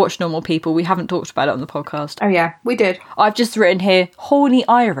also watch Normal People. We haven't talked about it on the podcast. Oh yeah, we did. I've just written here, horny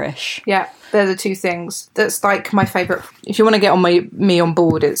Irish. Yeah, they're the two things. That's like my favourite. If you want to get on me on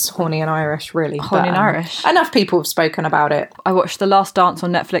board, it's Horny and Irish, really. Horny and Irish. Enough people have spoken about it. I watched The Last Dance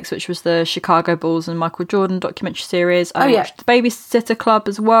on Netflix, which was the Chicago Bulls and Michael Jordan documentary series. I watched The Babysitter Club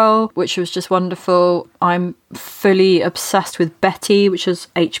as well, which was just wonderful. I'm fully obsessed with Betty, which is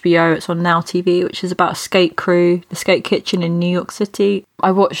HBO. It's on Now TV, which is about a skate crew, the skate kitchen in New York City.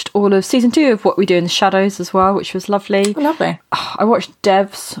 I watched all of season 2 of What We Do in the Shadows as well, which was lovely. Lovely. I watched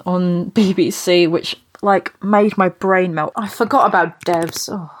Devs on BBC, which like made my brain melt. I forgot about Devs.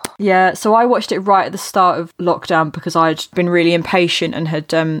 Oh. Yeah, so I watched it right at the start of lockdown because I'd been really impatient and had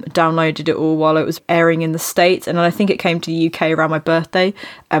downloaded it all while it was airing in the States. And I think it came to the UK around my birthday.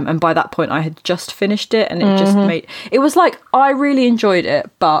 And by that point, I had just finished it. And it just made... It was like, I really enjoyed it,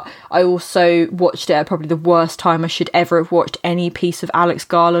 but I also watched it at probably the worst time I should ever have watched any piece of Alex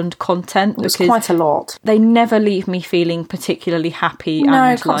Garland content. It was quite a lot. They never leave me feeling particularly happy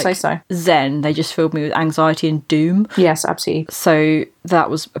and can't say so. zen. They just filled me with anxiety and doom. Yes, absolutely. So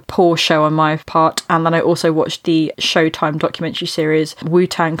that was a poor show on my part. And then I also watched the Showtime documentary series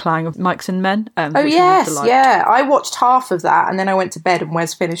Wu-Tang Clan of Mikes and Men. Oh yes, yeah. I watched half of that and then I went to bed and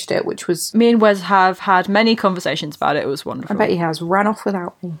Wes finished it, which was... Me and Wes have had many conversations about it. It was wonderful. I bet he has. Ran off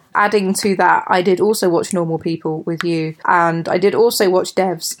without me. Adding to that, I did also watch Normal People with you, and I did also watch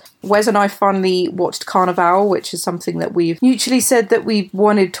Devs. Wes and I finally watched Carnival, which is something that we've mutually said that we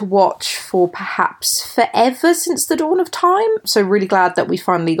wanted to watch for perhaps forever since the dawn of time. So really glad that we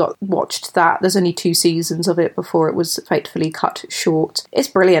finally watched that. There's only 2 seasons of it before it was fatefully cut short. It's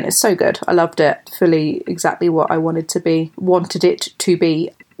brilliant. It's so good. I loved it. Fully exactly what I wanted it to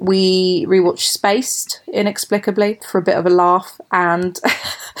be. We rewatched Spaced inexplicably for a bit of a laugh, and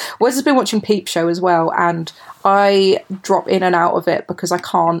Wes has been watching Peep Show as well, and I drop in and out of it because I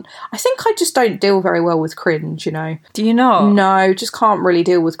think I just don't deal very well with cringe, you know. Do you not? No, just can't really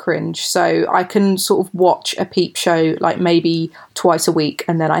deal with cringe. So I can sort of watch a Peep Show like maybe twice a week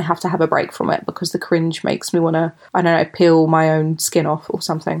and then I have to have a break from it because the cringe makes me want to, I don't know, peel my own skin off or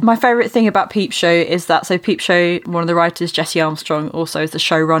something. My favourite thing about Peep Show is that, so Peep Show, one of the writers, Jesse Armstrong, also is the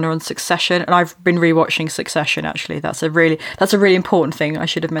showrunner on Succession, and I've been rewatching Succession actually. That's a really important thing I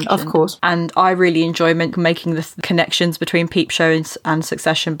should have mentioned. Of course. And I really enjoy making the connections between Peep Show and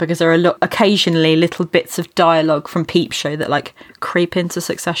Succession because there are occasionally little bits of dialogue from Peep Show that like creep into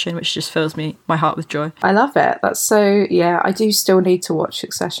Succession, which just fills my heart with joy. I love it. That's so, yeah, I do still need to watch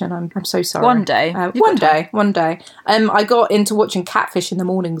Succession. I'm so sorry. One day. One day. I got into watching Catfish in the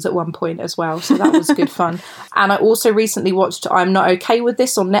mornings at one point as well, so that was good fun. And I also recently watched I'm Not Okay With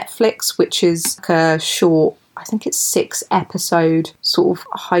This on Netflix, which is like a short, I think it's 6 episode sort of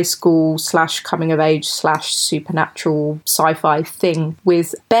high school / coming of age / supernatural sci-fi thing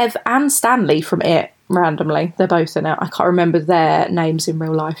with Bev and Stanley from It. Randomly, they're both in it. I can't remember their names in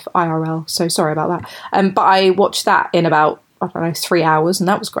real life, IRL, so sorry about that. But I watched that in about, I don't know, 3 hours, and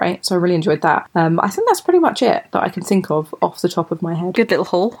that was great, so I really enjoyed that. I think that's pretty much it that I can think of off the top of my head. Good little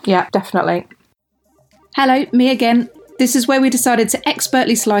haul. Yeah, definitely. Hello, me again. This is where we decided to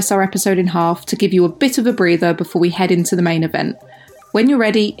expertly slice our episode in half to give you a bit of a breather before we head into the main event. When you're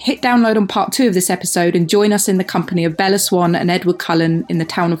ready, hit download on part 2 of this episode and join us in the company of Bella Swan and Edward Cullen in the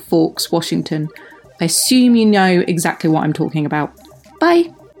town of Forks, Washington. I assume you know exactly what I'm talking about.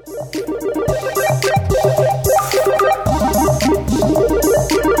 Bye!